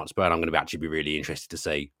Tottenham Hotspur. And I'm going to actually be really interested to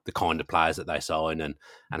see the kind of players that they sign and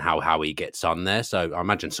how he gets on there. So I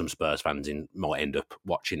imagine some Spurs fans might end up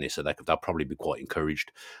watching this, so they'll probably be quite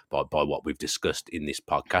encouraged by what we've discussed in this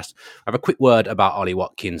podcast. I have a quick word about Ollie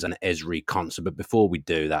Watkins and Ezri Konsa, but before we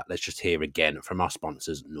do that, let's just hear again from our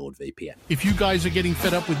sponsors, NordVPN. If you guys are getting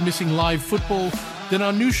fed up with missing live football, then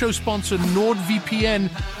our new show sponsor, NordVPN,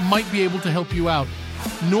 might be able to help you out.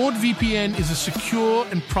 NordVPN is a secure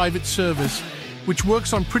and private service which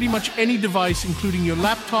works on pretty much any device, including your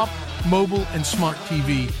laptop, mobile, and smart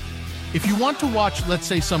TV. If you want to watch, let's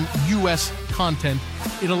say, some US content,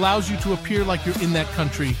 it allows you to appear like you're in that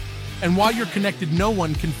country. And while you're connected, no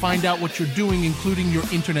one can find out what you're doing, including your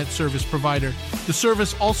internet service provider. The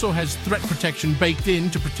service also has threat protection baked in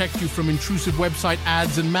to protect you from intrusive website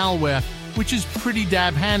ads and malware, which is pretty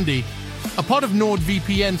dab handy. A part of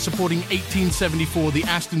NordVPN supporting 1874, the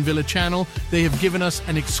Aston Villa channel, they have given us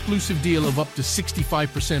an exclusive deal of up to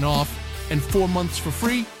 65% off and 4 months for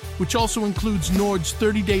free, which also includes Nord's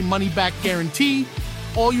 30-day money-back guarantee.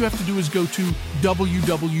 All you have to do is go to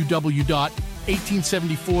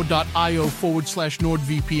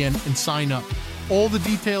www.1874.io/NordVPN and sign up. All the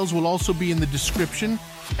details will also be in the description.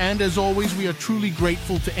 And as always, we are truly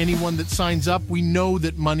grateful to anyone that signs up. We know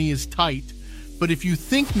that money is tight. But if you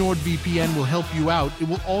think NordVPN will help you out, it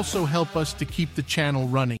will also help us to keep the channel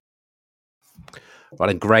running. Right,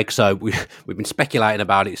 and Greg, so we've been speculating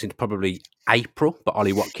about it since probably April, but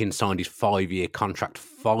Ollie Watkins signed his 5-year contract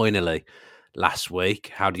finally last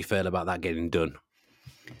week. How do you feel about that getting done?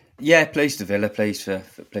 Yeah, pleased for Villa, pleased for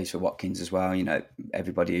Watkins as well. You know,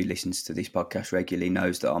 everybody who listens to this podcast regularly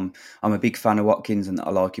knows that I'm a big fan of Watkins and that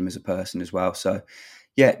I like him as a person as well. So,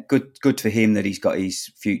 yeah, good for him that he's got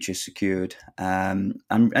his future secured. And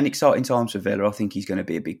exciting times for Villa. I think he's going to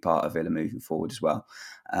be a big part of Villa moving forward as well.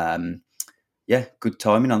 Yeah, good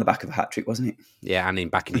timing on the back of a hat-trick, wasn't it? Yeah,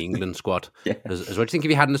 and back in the England squad. Yeah. As well, do you think if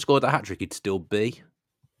he hadn't scored that hat-trick, he'd still be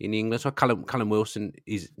in the England squad? Callum Wilson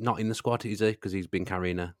is not in the squad, is he? Because he's been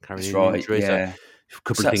carrying an injury. Yeah. So a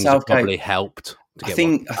couple of things have probably helped. I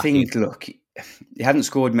think. Look, he hadn't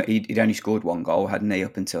scored. He'd only scored one goal, hadn't he,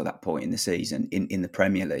 up until that point in the season in the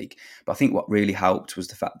Premier League. But I think what really helped was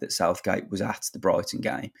the fact that Southgate was at the Brighton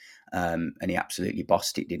game, and he absolutely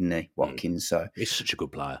bossed it, didn't he, Watkins? So he's such a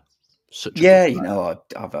good player. You know,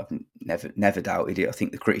 I've never doubted it. I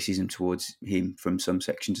think the criticism towards him from some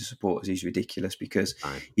sections of supporters is ridiculous because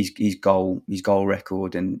his goal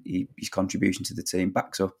record and his contribution to the team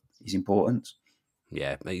backs up his importance.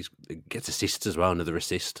 Yeah, he gets assists as well. Another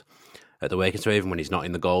assist at the weekend. So even when he's not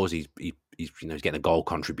in the goals, he's getting a goal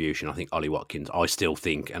contribution. I think Ollie Watkins. I still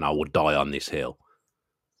think, and I will die on this hill,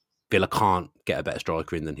 Villa can't get a better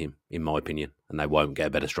striker in than him, in my opinion, and they won't get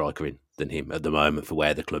a better striker in than him at the moment for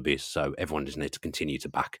where the club is. So everyone just needs to continue to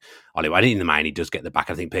back Ollie. I think in the main he does get the back.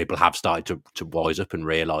 I think people have started to wise up and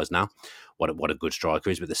realise now what a good striker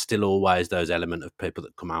is, but there's still always those element of people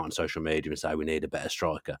that come out on social media and say we need a better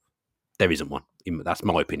striker. There isn't one. That's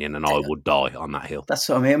my opinion, and I would die on that hill. That's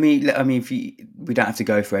what I mean. I mean, we don't have to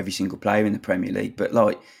go for every single player in the Premier League, but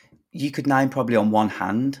like you could name probably on one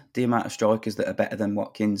hand the amount of strikers that are better than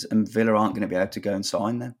Watkins, and Villa aren't going to be able to go and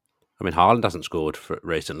sign them. I mean, Haaland hasn't scored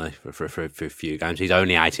recently for a few games. He's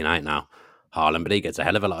only 89 now, Haaland, but he gets a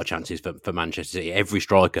hell of a lot of chances for Manchester City. Every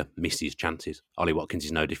striker misses chances. Ollie Watkins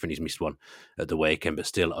is no different. He's missed one at the weekend, but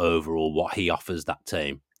still, overall, what he offers that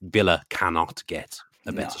team, Villa cannot get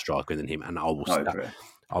a better striker than him, and I will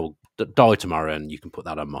die tomorrow, and you can put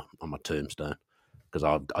that on my tombstone because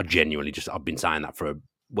I genuinely I've been saying that for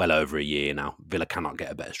well over a year now. Villa cannot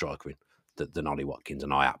get a better striker in than Ollie Watkins,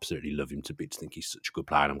 and I absolutely love him to bits. Think he's such a good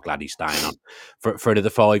player, and I'm glad he's staying on for another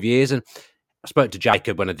 5 years. And I spoke to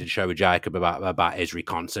Jacob when I did a show with Jacob about Ezri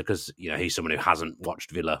Konsa because he's someone who hasn't watched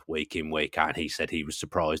Villa week in, week out, and he said he was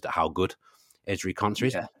surprised at how good Ezri Konsa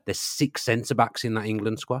is. Yeah. There's 6 centre-backs in that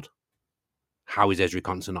England squad. How is Ezri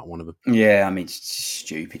Konsa not one of them? Yeah, I mean, it's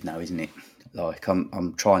stupid now, isn't it? Like,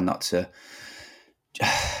 I'm trying not to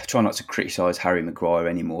criticise Harry Maguire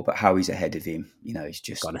anymore, but how he's ahead of him, he's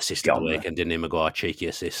just got an assist at the weekend, didn't he, Maguire? Cheeky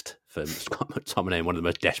assist for Scott McTominay, one of the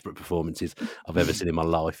most desperate performances I've ever seen in my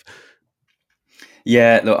life.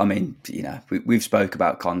 Yeah, look, I mean, we've spoke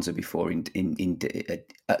about Konsa before at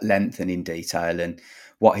length and in detail, and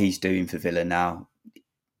what he's doing for Villa now.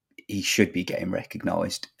 He should be getting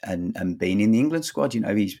recognised and being in the England squad.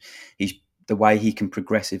 He's the way he can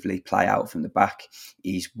progressively play out from the back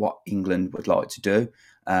is what England would like to do.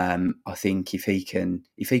 I think if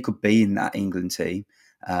he could be in that England team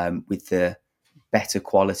with the better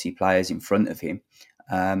quality players in front of him,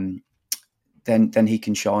 then he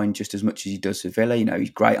can shine just as much as he does for Villa. You know, he's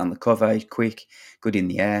great on the cover, he's quick, good in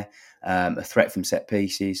the air, a threat from set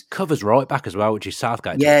pieces. Covers right back as well, which is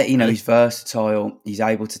Southgate. Yeah, you know, he's versatile. He's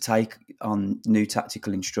able to take on new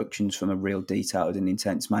tactical instructions from a real detailed and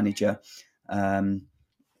intense manager.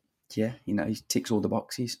 Yeah, you know, he ticks all the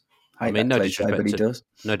boxes. I mean, no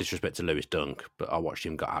disrespect to Lewis Dunk, but I watched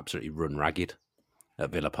him got absolutely run ragged at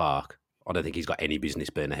Villa Park. I don't think he's got any business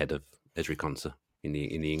being ahead of Ezri Konsa in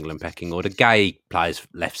the England pecking order. Gay plays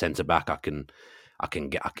left centre back. I can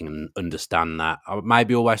understand that. I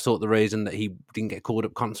maybe always thought the reason that he didn't get called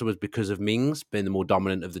up Konsa was because of Mings being the more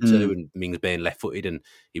dominant of the two, and Mings being left footed, and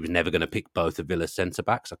he was never going to pick both of Villa's centre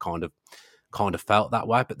backs. I kind of felt that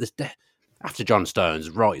way, but after John Stones,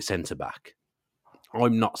 right centre back,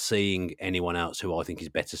 I'm not seeing anyone else who I think is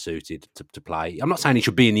better suited to play. I'm not saying he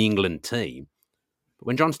should be in the England team, but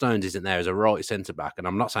when John Stones isn't there as a right centre back, and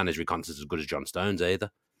I'm not saying Ezri Konsa is as good as John Stones either,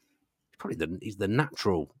 he's the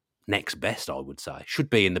natural next best, I would say. Should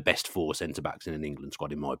be in the best 4 centre backs in an England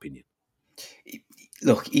squad, in my opinion.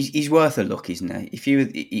 Look, he's worth a look, isn't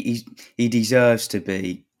he? He deserves to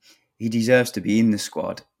be. He deserves to be in the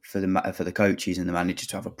squad for the coaches and the managers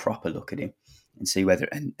to have a proper look at him and see whether,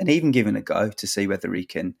 and even given a go to see whether he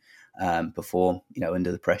can perform, you know,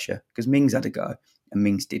 under the pressure. Because Mings had a go and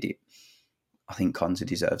Mings did it. I think Konsa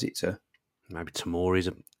deserves it too. Maybe Tomori's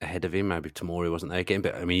ahead of him. Maybe Tomori wasn't there again.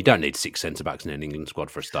 But I mean, you don't need 6 centre backs in an England squad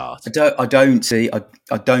for a start. I don't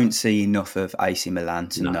see enough of AC Milan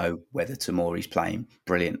to know whether Tomori's playing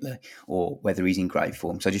brilliantly or whether he's in great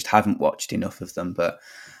form. So I just haven't watched enough of them. But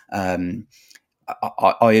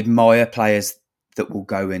I admire players that will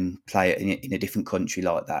go and play in a different country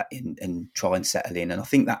like that and try and settle in. And I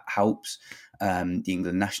think that helps the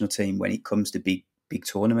England national team when it comes to big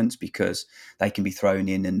tournaments, because they can be thrown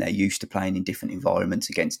in and they're used to playing in different environments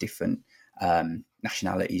against different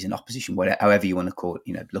nationalities and opposition, however you want to call it,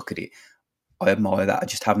 you know, look at it. I admire that. I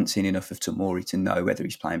just haven't seen enough of Tomori to know whether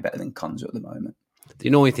he's playing better than Konsa at the moment. The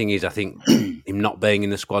annoying thing is, I think him not being in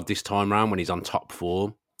the squad this time round when he's on top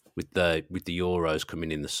form with the Euros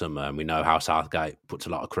coming in the summer, and we know how Southgate puts a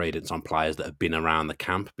lot of credence on players that have been around the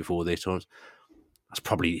camp before these times. That's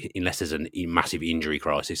probably, unless there's a massive injury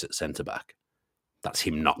crisis at centre back, that's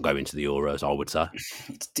him not going to the Euros, I would say.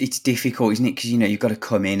 It's difficult, isn't it? Because, you know, you've got to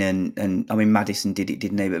come in and I mean, Maddison did it,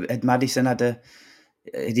 didn't he? But had Maddison had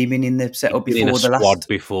he been in the setup before in a the squad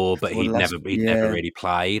before, but he'd never really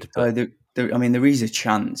played. But I mean, there is a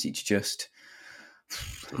chance. It's just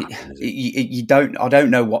you don't. I don't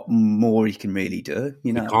know what more he can really do.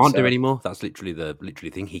 You know, he can't do anymore. That's literally the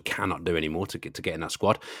thing. He cannot do anymore to get in that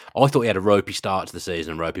squad. I thought he had a ropey start to the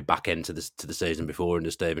season and ropey back end to the season before under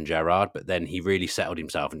Steven Gerrard, but then he really settled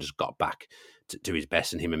himself and just got back to his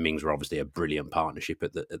best. And him and Mings were obviously a brilliant partnership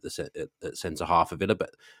at centre half of Villa.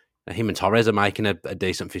 But him and Torres are making a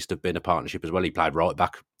decent fist of being a partnership as well. He played right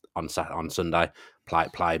back on Sunday,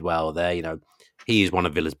 played well there. You know, he is one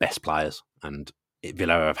of Villa's best players, and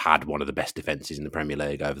Villa have had one of the best defences in the Premier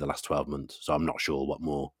League over the last 12 months. So I'm not sure what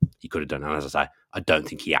more he could have done. And as I say, I don't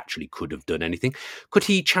think he actually could have done anything. Could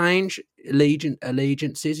he change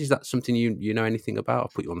allegiances? Is that something you know anything about? I'll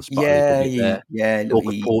put you on the spot. Yeah. Look,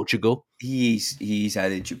 Portugal. He's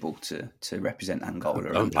eligible to represent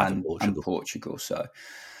Angola and Portugal. So,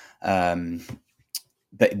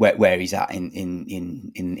 but where he's at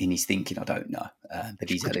in his thinking, I don't know. But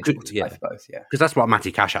he's eligible to play for both. Yeah, because that's what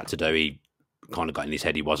Matty Cash had to do. He kind of got in his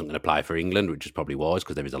head he wasn't going to play for England, which is probably wise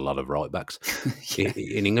because there is a lot of right backs in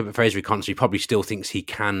England. But for Ezri Konsa, he probably still thinks he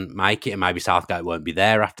can make it, and maybe Southgate won't be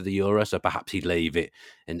there after the Euro, so perhaps he'd leave it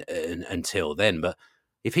until then. But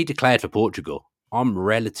if he declared for Portugal, I'm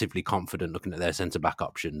relatively confident looking at their centre-back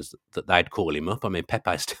options that they'd call him up. I mean,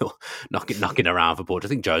 Pepe's still knocking around for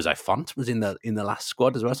Portugal. I think Jose Font was in the last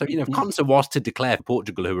squad as well. So, you know, if Konsa was to declare for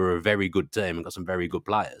Portugal, who are a very good team and got some very good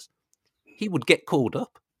players, he would get called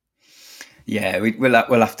up. Yeah, we'll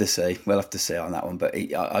have to see. We'll have to see on that one. But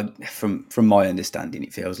from my understanding,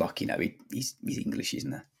 it feels like, you know, he's English,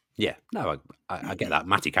 isn't he? Yeah, no, I get that.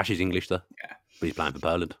 Matty Cash is English though, yeah, but he's playing for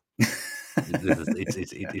Poland.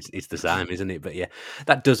 It's the same, isn't it? But yeah,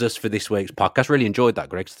 that does us for this week's podcast. Really enjoyed that,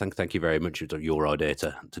 Greg. So thank you very much. It was your idea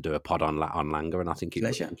to do a pod on Lange, and I think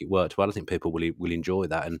it worked well. I think people will enjoy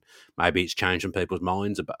that, and maybe it's changed some people's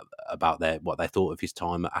minds about what they thought of his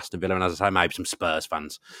time at Aston Villa. And as I say, maybe some Spurs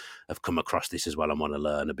fans have come across this as well and want to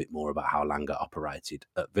learn a bit more about how Lange operated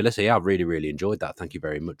at Villa. So yeah, I really enjoyed that. Thank you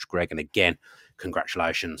very much, Greg. And again,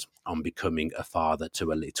 congratulations on becoming a father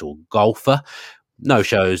to a little golfer. No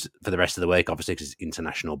shows for the rest of the week, obviously, because it's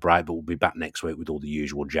international break, but we'll be back next week with all the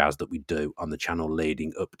usual jazz that we do on the channel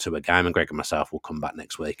leading up to a game. And Greg and myself will come back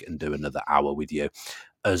next week and do another hour with you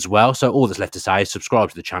as well. So all that's left to say is subscribe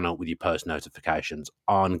to the channel with your post notifications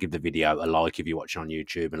on. Give the video a like if you're watching on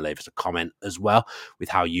YouTube, and leave us a comment as well with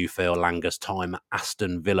how you feel Lange's time at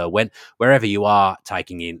Aston Villa went. Wherever you are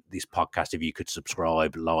taking in this podcast, if you could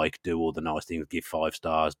subscribe, like, do all the nice things, give 5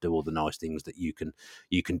 stars, do all the nice things that you can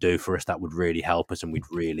do for us, that would really help us and we'd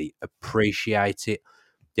really appreciate it.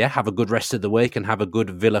 Yeah, have a good rest of the week and have a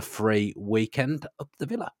good Villa-free weekend up the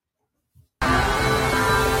Villa.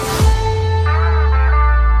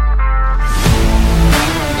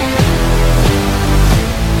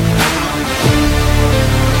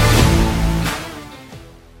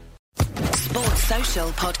 Social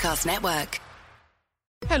Podcast Network.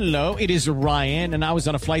 Hello, it is Ryan, and I was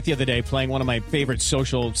on a flight the other day playing one of my favorite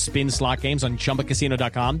social spin slot games on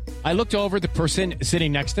ChumbaCasino.com. I looked over at the person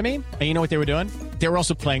sitting next to me, and you know what they were doing? They were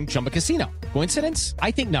also playing Chumba Casino. Coincidence?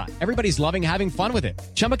 I think not. Everybody's loving having fun with it.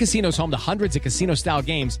 Chumba Casino is home to hundreds of casino-style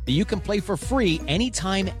games that you can play for free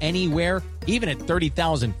anytime, anywhere, even at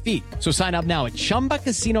 30,000 feet. So sign up now at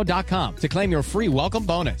ChumbaCasino.com to claim your free welcome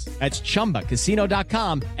bonus. That's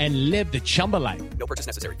ChumbaCasino.com and live the Chumba life. No purchase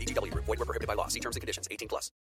necessary. VGW Group. Void where prohibited by law. See terms and conditions. 18+.